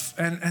love.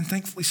 And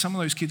thankfully some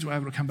of those kids were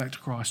able to come back to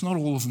Christ. Not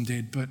all of them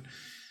did,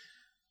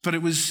 but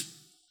it was,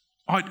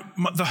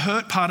 the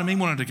hurt part of me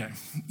wanted to go,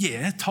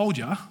 yeah, told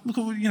you. Look,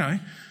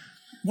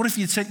 what if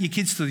you'd sent your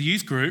kids to the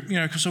youth group,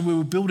 because we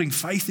were building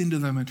faith into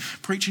them and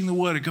preaching the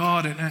word of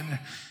God. And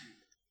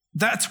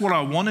that's what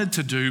I wanted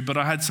to do, but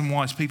I had some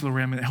wise people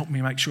around me that helped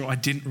me make sure I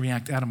didn't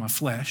react out of my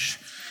flesh,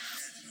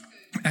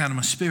 out of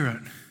my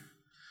spirit.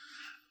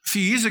 A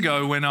few years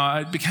ago when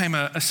I became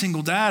a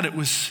single dad, it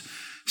was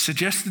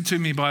suggested to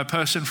me by a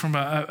person from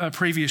a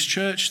previous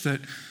church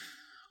that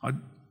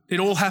it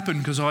all happened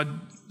because I'd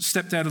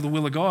stepped out of the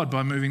will of God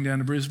by moving down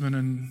to Brisbane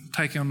and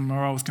taking on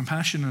my role with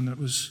Compassion, and that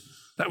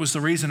was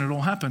the reason it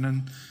all happened.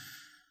 And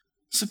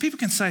so people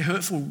can say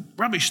hurtful,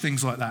 rubbish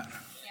things like that.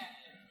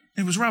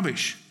 It was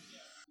rubbish.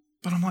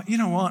 But I'm like, you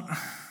know what?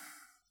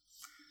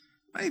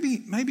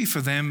 Maybe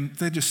for them,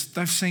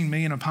 they've seen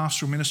me in a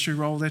pastoral ministry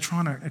role. They're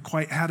trying to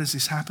equate, how does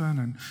this happen?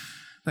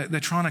 And they're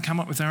trying to come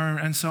up with their own.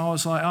 And so I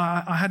was like,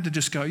 I had to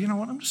just go, you know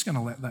what? I'm just going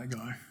to let that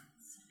go.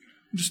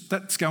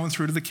 That's going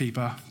through to the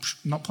keeper.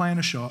 Not playing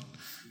a shot.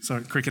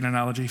 Sorry, cricket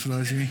analogy for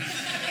those of you.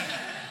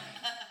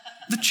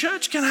 The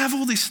church can have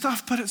all this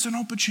stuff, but it's an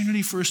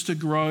opportunity for us to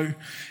grow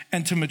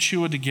and to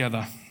mature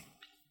together.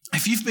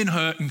 If you've been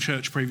hurt in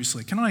church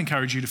previously, can I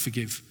encourage you to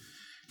forgive?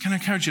 Can I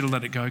encourage you to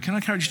let it go? Can I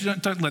encourage you,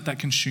 don't let that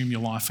consume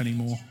your life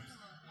anymore.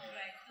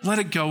 Let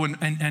it go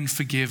and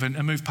forgive and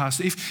move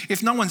past it.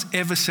 If no one's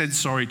ever said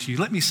sorry to you,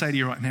 let me say to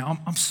you right now,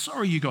 I'm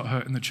sorry you got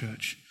hurt in the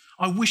church.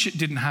 I wish it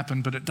didn't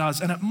happen, but it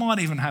does, and it might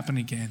even happen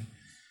again.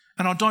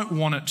 And I don't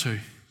want it to.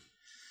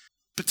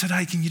 But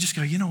today, can you just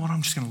go, you know what,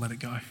 I'm just going to let it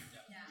go.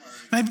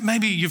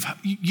 Maybe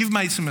you've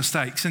made some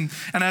mistakes. And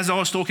as I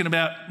was talking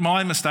about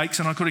my mistakes,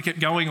 and I could have kept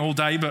going all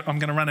day, but I'm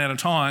going to run out of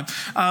time,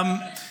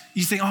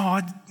 you think,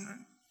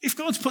 if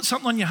God's put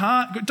something on your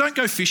heart, don't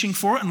go fishing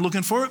for it and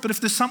looking for it. But if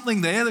there's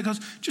something there that goes,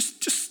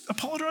 just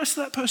apologise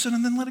to that person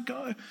and then let it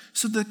go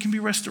so there can be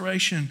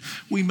restoration.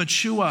 We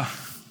mature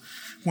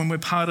when we're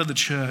part of the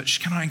church.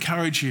 Can I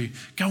encourage you?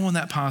 Go on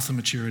that path of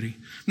maturity.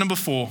 Number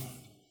 4,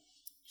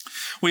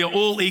 we are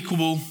all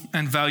equal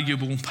and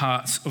valuable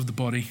parts of the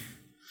body.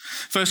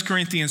 1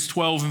 Corinthians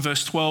 12 and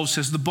verse 12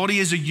 says, the body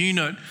is a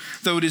unit,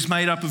 though it is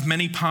made up of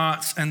many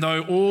parts, and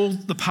though all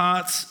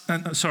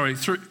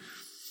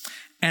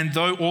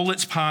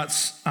its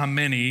parts are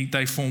many,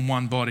 they form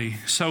one body.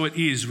 So it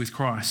is with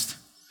Christ.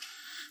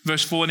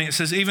 Verse 14, it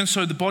says, even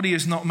so the body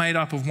is not made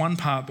up of one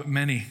part, but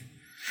many.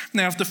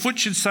 Now, if the foot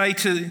should say,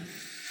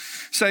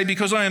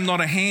 because I am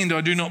not a hand,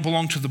 I do not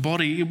belong to the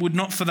body, it would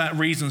not for that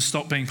reason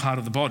stop being part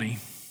of the body.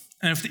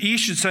 And if the ear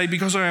should say,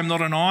 because I am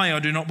not an eye, I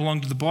do not belong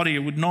to the body,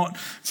 it would not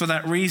for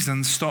that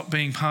reason stop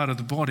being part of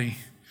the body.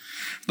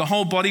 If the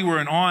whole body were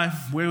an eye,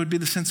 where would be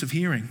the sense of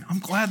hearing? I'm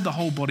glad the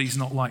whole body's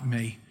not like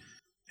me.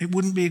 It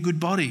wouldn't be a good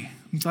body.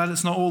 I'm glad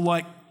it's not all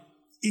like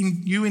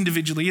you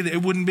individually either.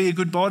 It wouldn't be a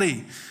good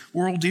body.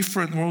 We're all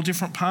different. We're all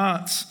different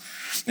parts.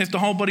 If the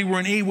whole body were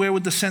an ear, where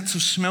would the sense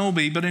of smell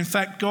be? But in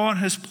fact, God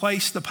has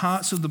placed the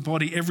parts of the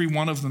body, every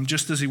one of them,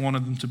 just as he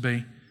wanted them to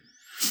be.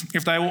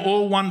 If they were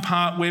all one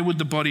part, where would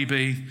the body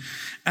be?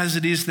 As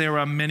it is, there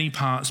are many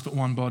parts, but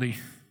one body.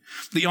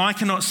 The eye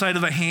cannot say to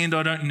the hand,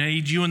 I don't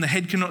need you, and the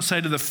head cannot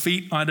say to the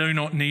feet, I do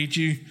not need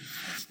you.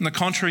 On the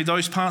contrary,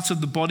 those parts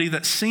of the body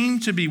that seem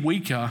to be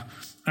weaker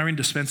are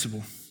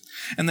indispensable.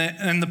 And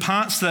the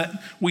parts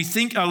that we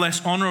think are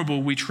less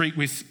honourable, we treat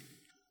with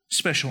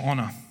special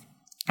honour.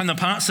 And the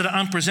parts that are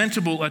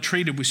unpresentable are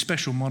treated with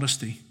special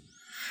modesty,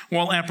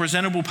 while our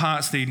presentable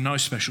parts need no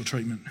special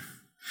treatment.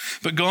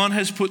 But God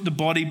has put the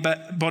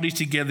body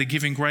together,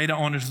 giving greater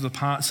honour to the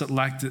parts that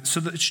lacked it,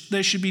 so that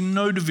there should be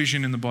no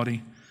division in the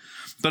body,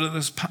 but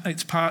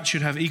its parts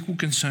should have equal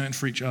concern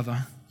for each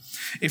other.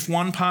 If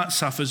one part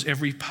suffers,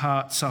 every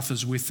part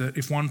suffers with it.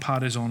 If one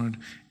part is honoured,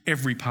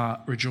 every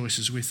part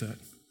rejoices with it.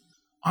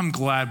 I'm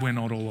glad we're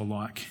not all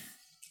alike,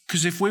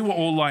 because if we were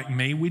all like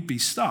me, we'd be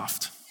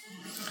stuffed.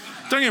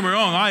 Don't get me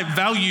wrong,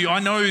 I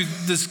know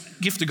this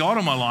gift of God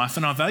in my life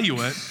and I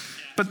value it,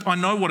 but I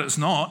know what it's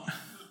not.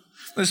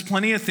 There's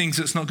plenty of things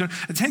that's not good.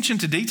 Attention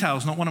to detail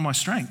is not one of my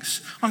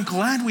strengths. I'm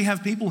glad we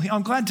have people here.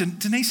 I'm glad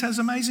Denise has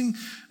amazing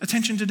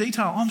attention to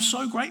detail. I'm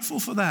so grateful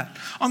for that.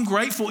 I'm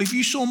grateful. If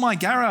you saw my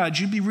garage,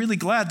 you'd be really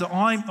glad that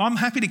I'm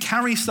happy to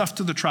carry stuff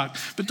to the truck,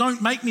 but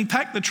don't make me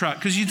pack the truck,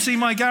 because you'd see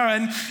my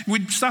garage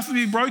and stuff would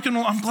be broken.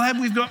 I'm glad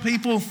we've got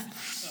people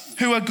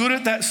who are good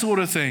at that sort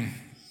of thing.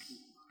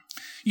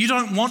 You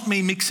don't want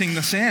me mixing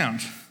the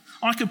sound.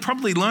 I could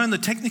probably learn the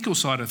technical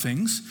side of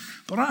things,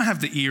 but I don't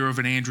have the ear of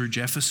an Andrew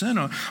Jefferson.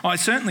 Or I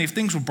certainly, if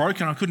things were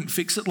broken, I couldn't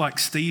fix it like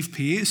Steve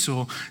Pearce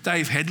or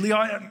Dave Headley.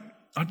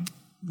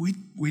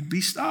 We'd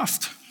be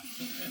stuffed.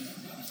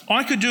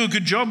 I could do a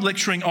good job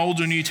lecturing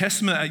Old or New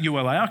Testament at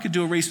ULA. I could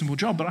do a reasonable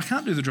job, but I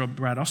can't do the job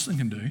Brad Austin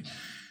can do.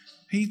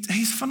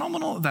 He's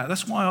phenomenal at that.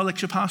 That's why I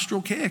lecture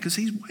pastoral care, because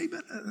he's way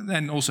better.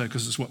 And also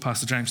because it's what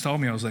Pastor James told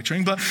me I was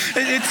lecturing. But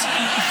it's...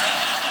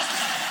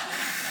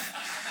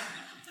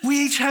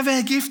 We each have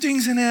our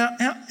giftings and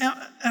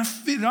our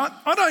fit.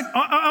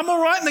 I'm all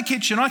right in the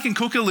kitchen. I can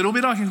cook a little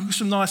bit. I can cook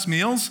some nice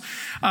meals.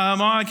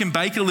 I can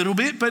bake a little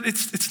bit, but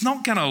it's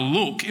not going to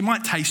look. It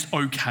might taste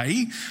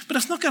okay, but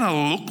it's not going to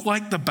look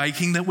like the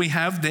baking that we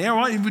have there.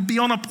 Right? It would be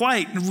on a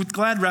plate with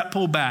Glad wrap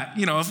pulled back.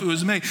 If it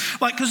was me,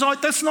 because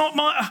that's not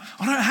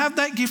I don't have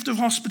that gift of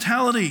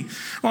hospitality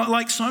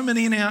like so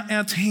many in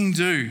our team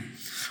do.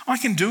 I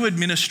can do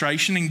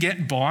administration and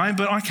get by,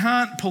 but I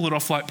can't pull it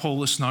off like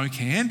Paula Snow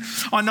can.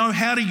 I know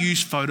how to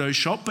use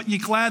Photoshop, but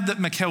you're glad that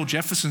Mikkel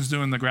Jefferson's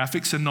doing the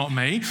graphics and not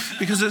me,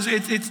 because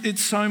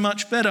it's so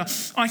much better.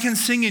 I can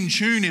sing in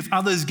tune if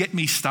others get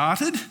me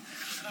started,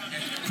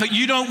 but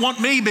you don't want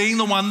me being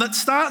the one that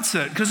starts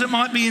it, because it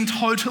might be in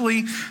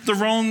totally the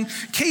wrong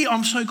key.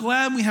 I'm so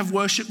glad we have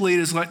worship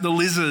leaders like the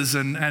Lizzers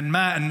and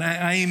Matt and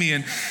Amy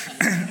and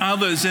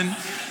others, and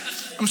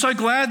I'm so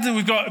glad that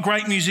we've got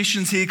great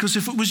musicians here, because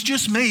if it was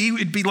just me,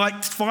 it'd be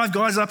like 5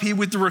 guys up here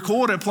with the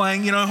recorder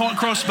playing, Hot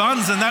Cross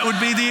Buns, and that would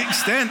be the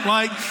extent.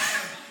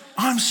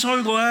 I'm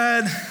so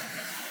glad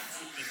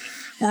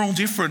we're all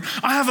different.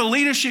 I have a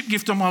leadership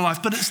gift on my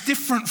life, but it's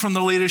different from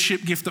the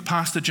leadership gift that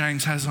Pastor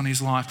James has on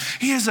his life.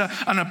 He has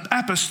an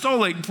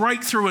apostolic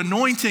breakthrough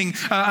anointing,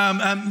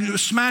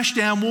 smash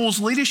down walls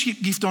leadership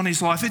gift on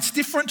his life. It's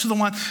different to the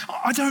one.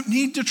 I don't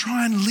need to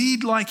try and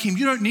lead like him.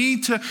 You don't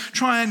need to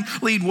try and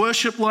lead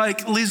worship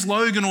like Liz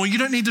Logan, or you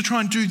don't need to try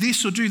and do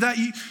this or do that.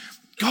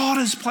 God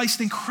has placed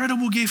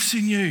incredible gifts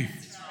in you.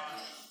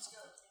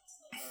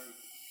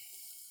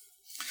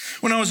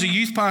 When I was a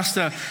youth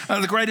pastor,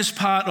 the greatest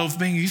part of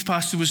being a youth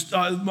pastor was,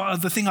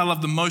 the thing I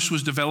loved the most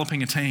was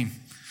developing a team.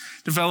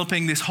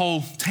 Developing this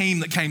whole team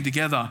that came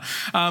together.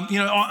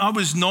 I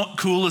was not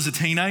cool as a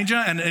teenager,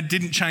 and it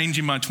didn't change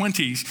in my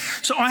 20s.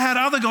 So I had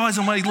other guys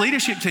on my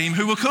leadership team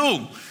who were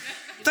cool.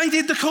 They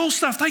did the cool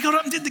stuff. They got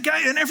up and did the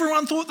game, and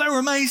everyone thought they were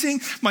amazing.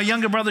 My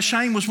younger brother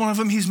Shane was one of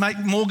them. His mate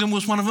Morgan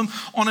was one of them.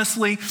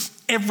 Honestly,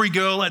 every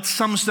girl at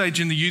some stage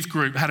in the youth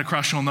group had a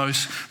crush on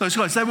those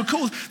guys. They were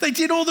cool. They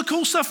did all the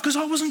cool stuff because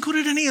I wasn't good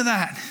at any of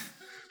that.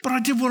 But I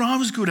did what I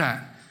was good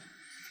at,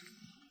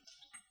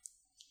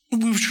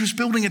 which was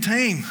building a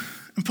team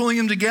and pulling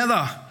them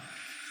together.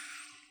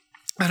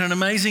 I had an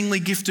amazingly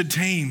gifted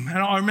team. And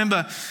I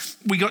remember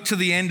we got to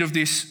the end of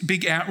this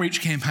big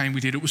outreach campaign we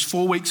did. It was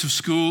 4 weeks of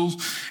school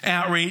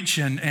outreach,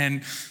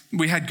 and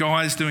we had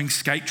guys doing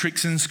skate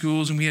tricks in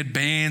schools, and we had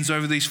bands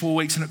over these 4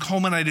 weeks, and it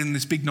culminated in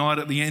this big night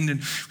at the end, and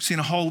we've seen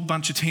a whole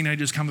bunch of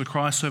teenagers come to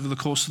Christ over the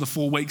course of the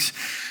 4 weeks.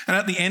 And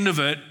at the end of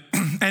it,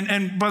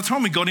 and by the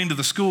time we got into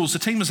the schools, the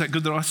team was that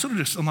good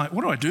that I'm like,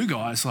 what do I do,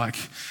 guys? They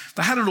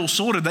had it all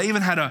sorted. They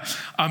even had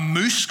a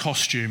moose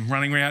costume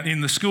running around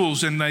in the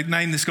schools, and they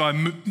named this guy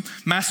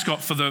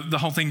mascot for the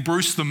whole thing,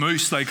 Bruce the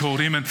Moose, they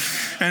called him,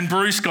 and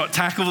Bruce got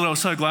tackled. I was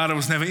so glad I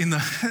was never in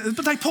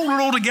but they pulled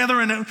it all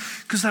together,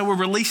 because they were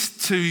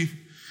released to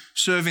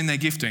serve in their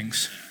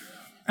giftings.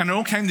 And it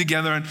all came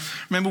together, and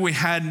remember we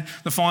had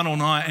the final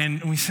night,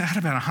 and we had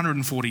about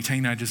 140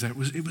 teenagers there.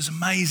 It was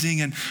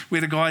amazing, and we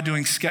had a guy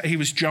doing he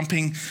was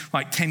jumping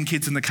like 10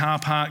 kids in the car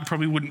park.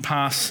 Probably wouldn't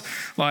pass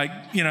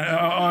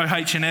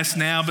OH&S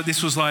now, but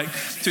this was like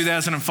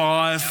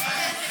 2005.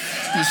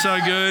 It was so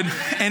good.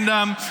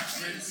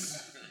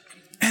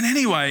 And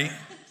anyway,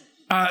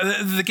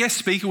 the guest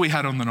speaker we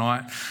had on the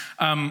night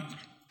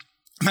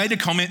made a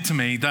comment to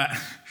me that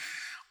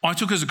I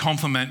took as a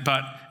compliment,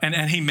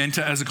 and he meant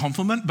it as a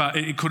compliment, but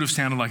it could have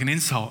sounded like an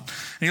insult.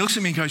 And he looks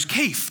at me and goes,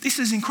 "Keith, this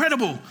is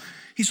incredible."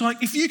 He's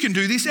like, "If you can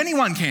do this,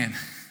 anyone can."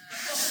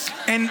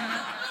 And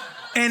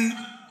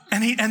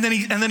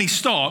then he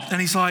stopped, and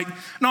he's like,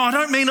 "No, I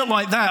don't mean it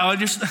like that.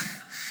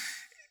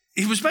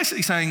 He was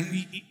basically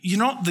saying, you're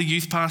not the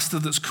youth pastor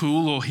that's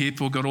cool or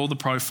hip or got all the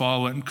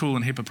profile, and cool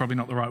and hip are probably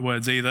not the right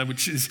words either,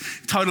 which is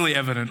totally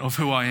evident of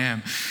who I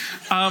am.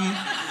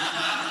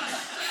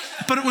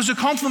 But it was a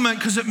compliment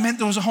because it meant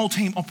there was a whole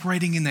team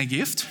operating in their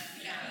gift.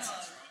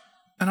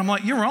 And I'm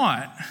like, you're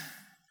right.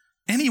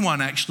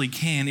 Anyone actually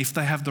can if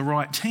they have the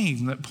right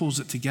team that pulls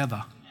it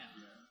together.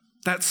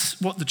 That's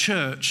what the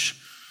church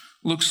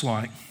looks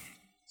like.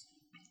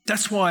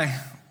 That's why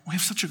we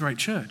have such a great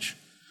church.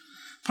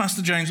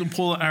 Pastor James and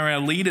Paula are our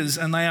leaders,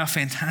 and they are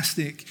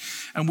fantastic.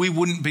 And we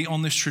wouldn't be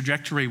on this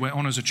trajectory we're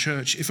on as a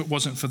church if it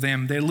wasn't for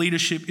them. Their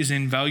leadership is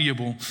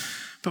invaluable.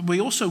 But we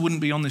also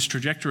wouldn't be on this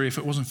trajectory if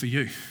it wasn't for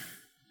you.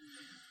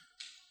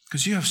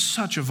 Because you have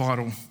such a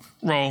vital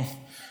role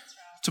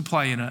to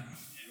play in it.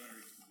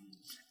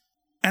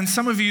 And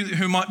some of you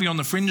who might be on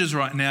the fringes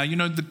right now, you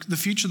know, the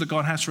future that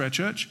God has for our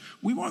church,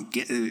 we won't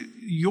get,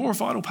 you're a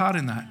vital part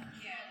in that.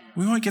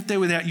 We won't get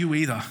there without you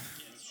either.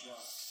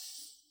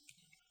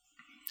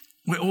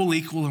 We're all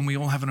equal and we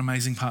all have an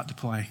amazing part to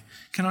play.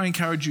 Can I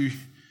encourage you,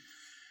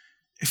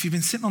 if you've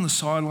been sitting on the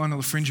sideline or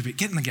the fringe a bit,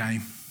 get in the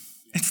game.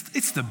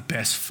 It's the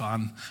best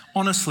fun.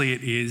 Honestly,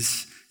 it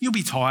is. You'll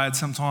be tired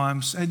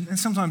sometimes, and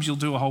sometimes you'll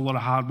do a whole lot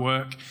of hard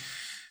work.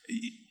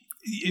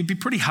 It'd be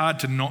pretty hard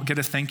to not get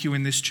a thank you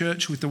in this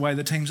church with the way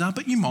the teams are,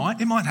 but it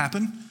might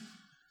happen.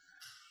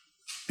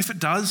 If it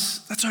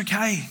does, that's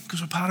okay,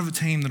 because we're part of a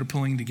team that are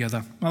pulling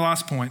together. My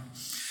last point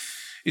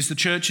is the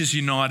church is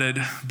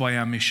united by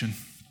our mission.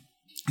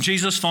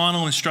 Jesus'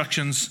 final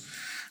instructions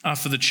are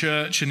for the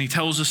church, and he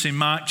tells us in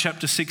Mark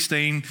chapter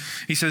 16,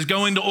 he says,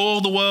 "Go into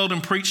all the world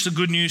and preach the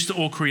good news to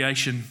all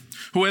creation.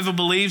 Whoever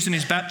believes and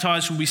is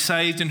baptized will be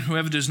saved, and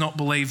whoever does not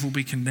believe will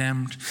be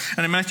condemned."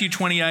 And in Matthew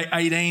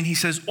 28:18, he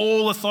says,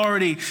 "All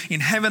authority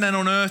in heaven and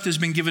on earth has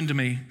been given to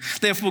me.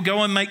 Therefore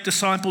go and make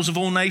disciples of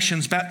all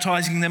nations,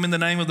 baptizing them in the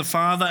name of the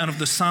Father and of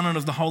the Son and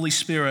of the Holy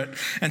Spirit,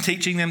 and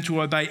teaching them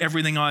to obey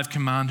everything I have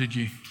commanded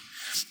you."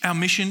 Our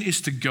mission is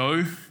to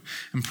go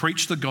and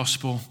preach the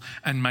gospel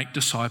and make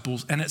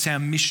disciples, and it's our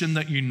mission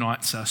that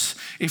unites us.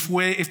 If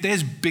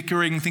there's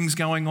bickering things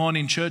going on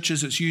in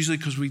churches, it's usually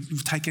because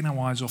we've taken our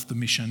eyes off the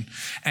mission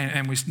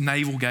and we're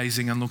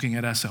navel-gazing and looking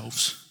at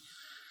ourselves.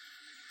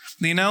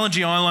 The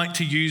analogy I like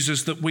to use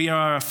is that we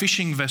are a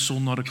fishing vessel,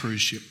 not a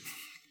cruise ship.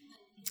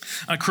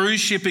 A cruise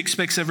ship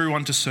expects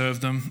everyone to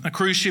serve them. A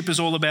cruise ship is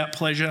all about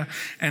pleasure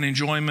and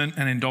enjoyment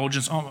and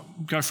indulgence. Oh,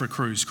 go for a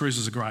cruise.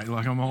 Cruises are great.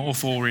 Like, I'm all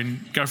for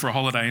go for a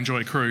holiday,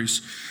 enjoy a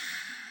cruise.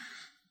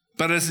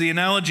 But as the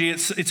analogy,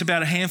 it's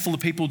about a handful of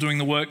people doing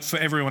the work for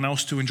everyone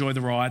else to enjoy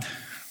the ride.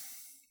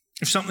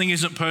 If something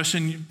isn't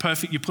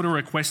perfect, you put a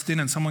request in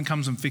and someone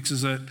comes and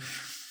fixes it.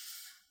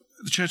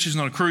 The church is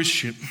not a cruise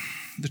ship.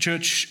 The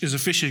church is a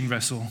fishing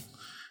vessel,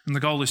 and the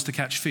goal is to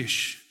catch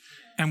fish.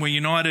 And we're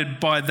united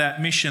by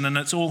that mission, and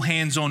it's all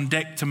hands on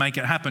deck to make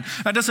it happen.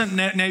 That doesn't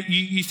now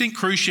you think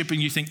cruise ship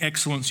and you think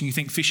excellence, and you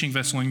think fishing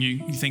vessel and you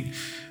think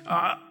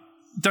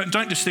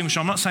don't distinguish.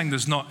 I'm not saying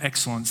there's not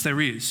excellence.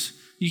 There is.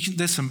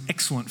 There's some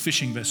excellent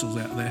fishing vessels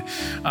out there,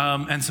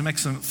 and some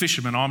excellent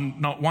fishermen. I'm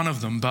not one of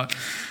them, but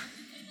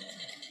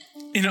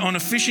on a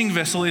fishing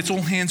vessel, it's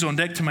all hands on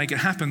deck to make it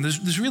happen.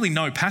 There's really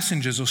no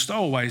passengers or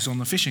stowaways on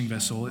the fishing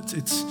vessel.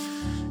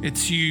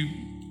 It's you.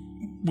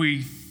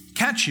 We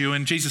catch you,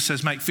 and Jesus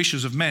says, make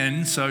fishers of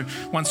men. So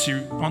once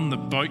you're on the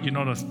boat, you're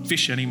not a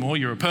fish anymore,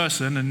 you're a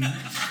person, and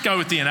go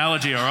with the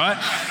analogy, all right?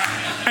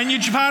 And you're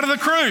part of the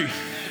crew.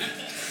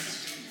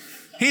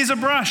 Here's a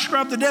brush,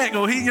 scrub the deck,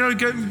 or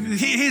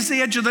here's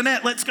the edge of the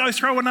net, let's go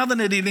throw another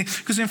net in.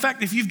 Because in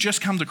fact, if you've just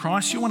come to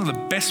Christ, you're one of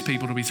the best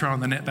people to be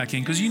throwing the net back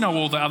in, because you know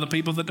all the other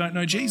people that don't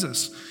know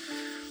Jesus.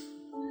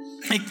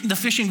 The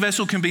fishing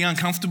vessel can be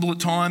uncomfortable at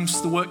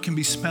times, the work can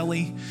be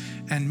smelly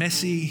and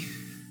messy.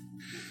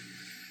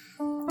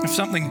 If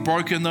something's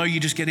broken, though, you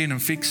just get in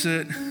and fix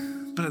it.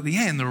 But at the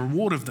end, the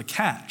reward of the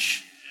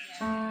catch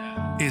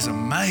is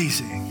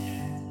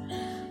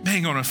amazing.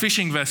 Being on a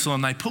fishing vessel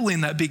and they pull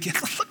in that big,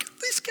 look at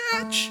this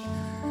catch.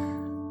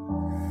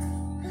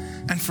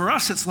 And for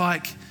us, it's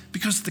like,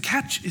 because the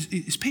catch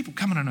is people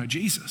coming to know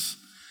Jesus,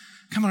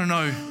 coming to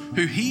know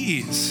who he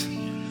is.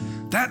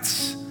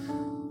 That's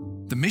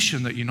the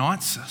mission that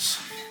unites us.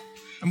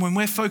 And when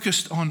we're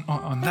focused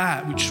on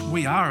that, which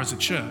we are as a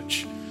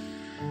church,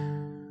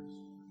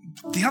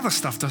 the other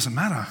stuff doesn't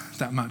matter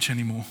that much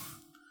anymore,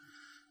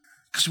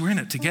 because we're in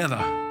it together.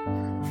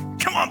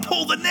 Come on,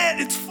 pull the net,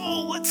 it's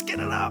full, let's get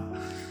it up.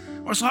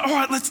 Or it's like, all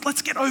right,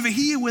 let's get over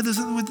here where there's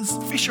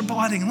fish are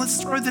biting, and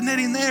let's throw the net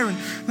in there and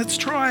let's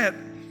try it.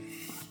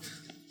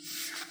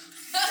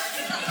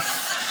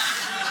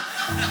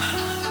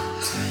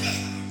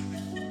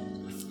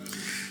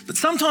 But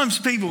sometimes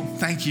people,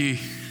 thank you,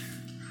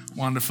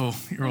 wonderful,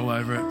 you're all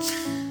over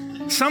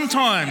it.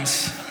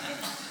 Sometimes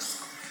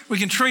we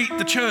can treat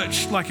the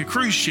church like a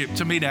cruise ship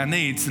to meet our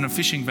needs and a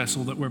fishing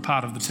vessel that we're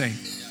part of the team.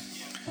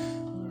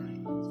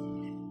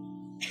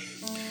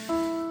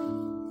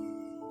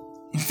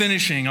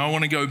 Finishing, I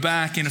want to go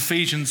back in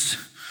Ephesians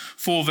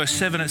 4 verse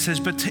 7. It says,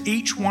 "But to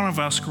each one of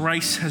us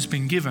grace has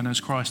been given as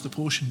Christ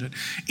apportioned it."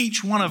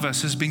 Each one of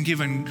us has been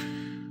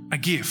given a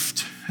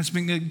gift.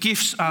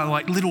 Gifts are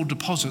like little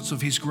deposits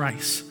of his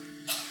grace.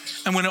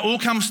 And when it all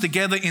comes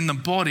together in the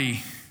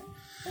body,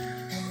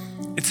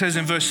 it says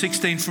in verse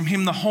 16, "From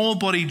him the whole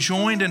body,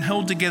 joined and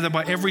held together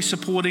by every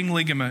supporting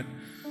ligament,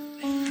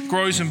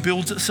 grows and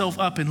builds itself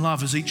up in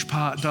love as each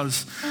part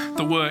does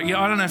the work." Yeah,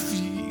 I don't know if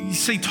you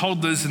see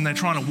toddlers and they're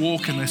trying to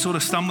walk and they're sort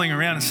of stumbling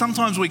around, and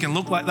sometimes we can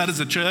look like that as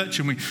a church,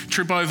 and we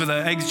trip over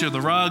the edge of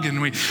the rug,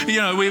 and we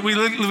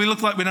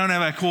look like we don't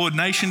have our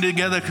coordination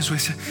together because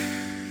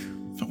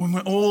but when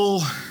we're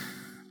all,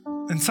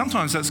 and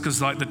sometimes that's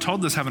because like the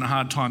toddler's having a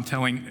hard time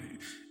telling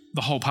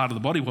the whole part of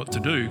the body what to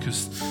do,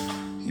 because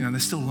they're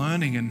still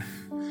learning. And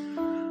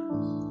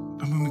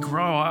when we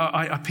grow,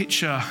 I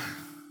picture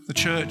the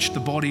church, the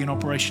body in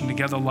operation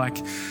together like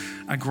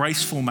a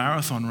graceful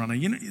marathon runner.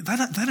 They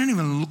don't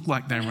even look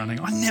like they're running.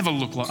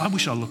 I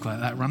wish I looked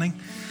like that running.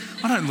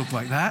 I don't look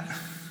like that.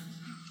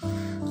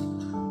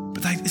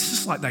 But it's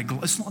just like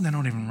it's not they're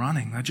not even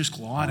running. They're just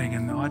gliding.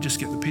 And I just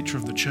get the picture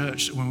of the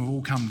church that when we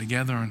all come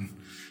together and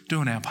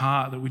doing our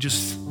part, that we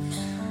just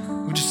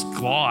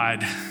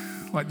glide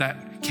like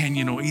that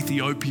Kenyan or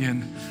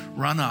Ethiopian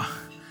runner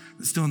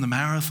that's doing the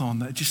marathon,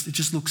 that it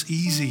just looks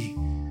easy.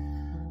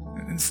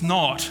 It's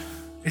not.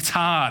 It's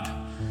hard.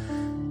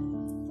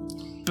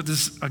 But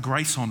there's a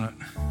grace on it.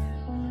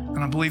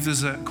 And I believe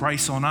there's a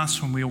grace on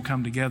us when we all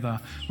come together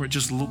where it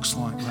just looks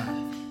like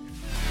that.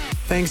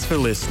 Thanks for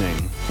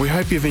listening. We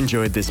hope you've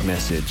enjoyed this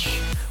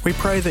message. We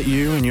pray that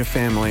you and your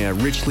family are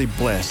richly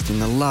blessed in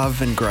the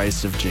love and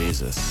grace of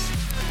Jesus.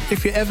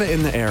 If you're ever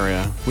in the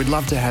area, we'd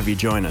love to have you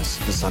join us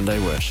for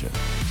Sunday worship.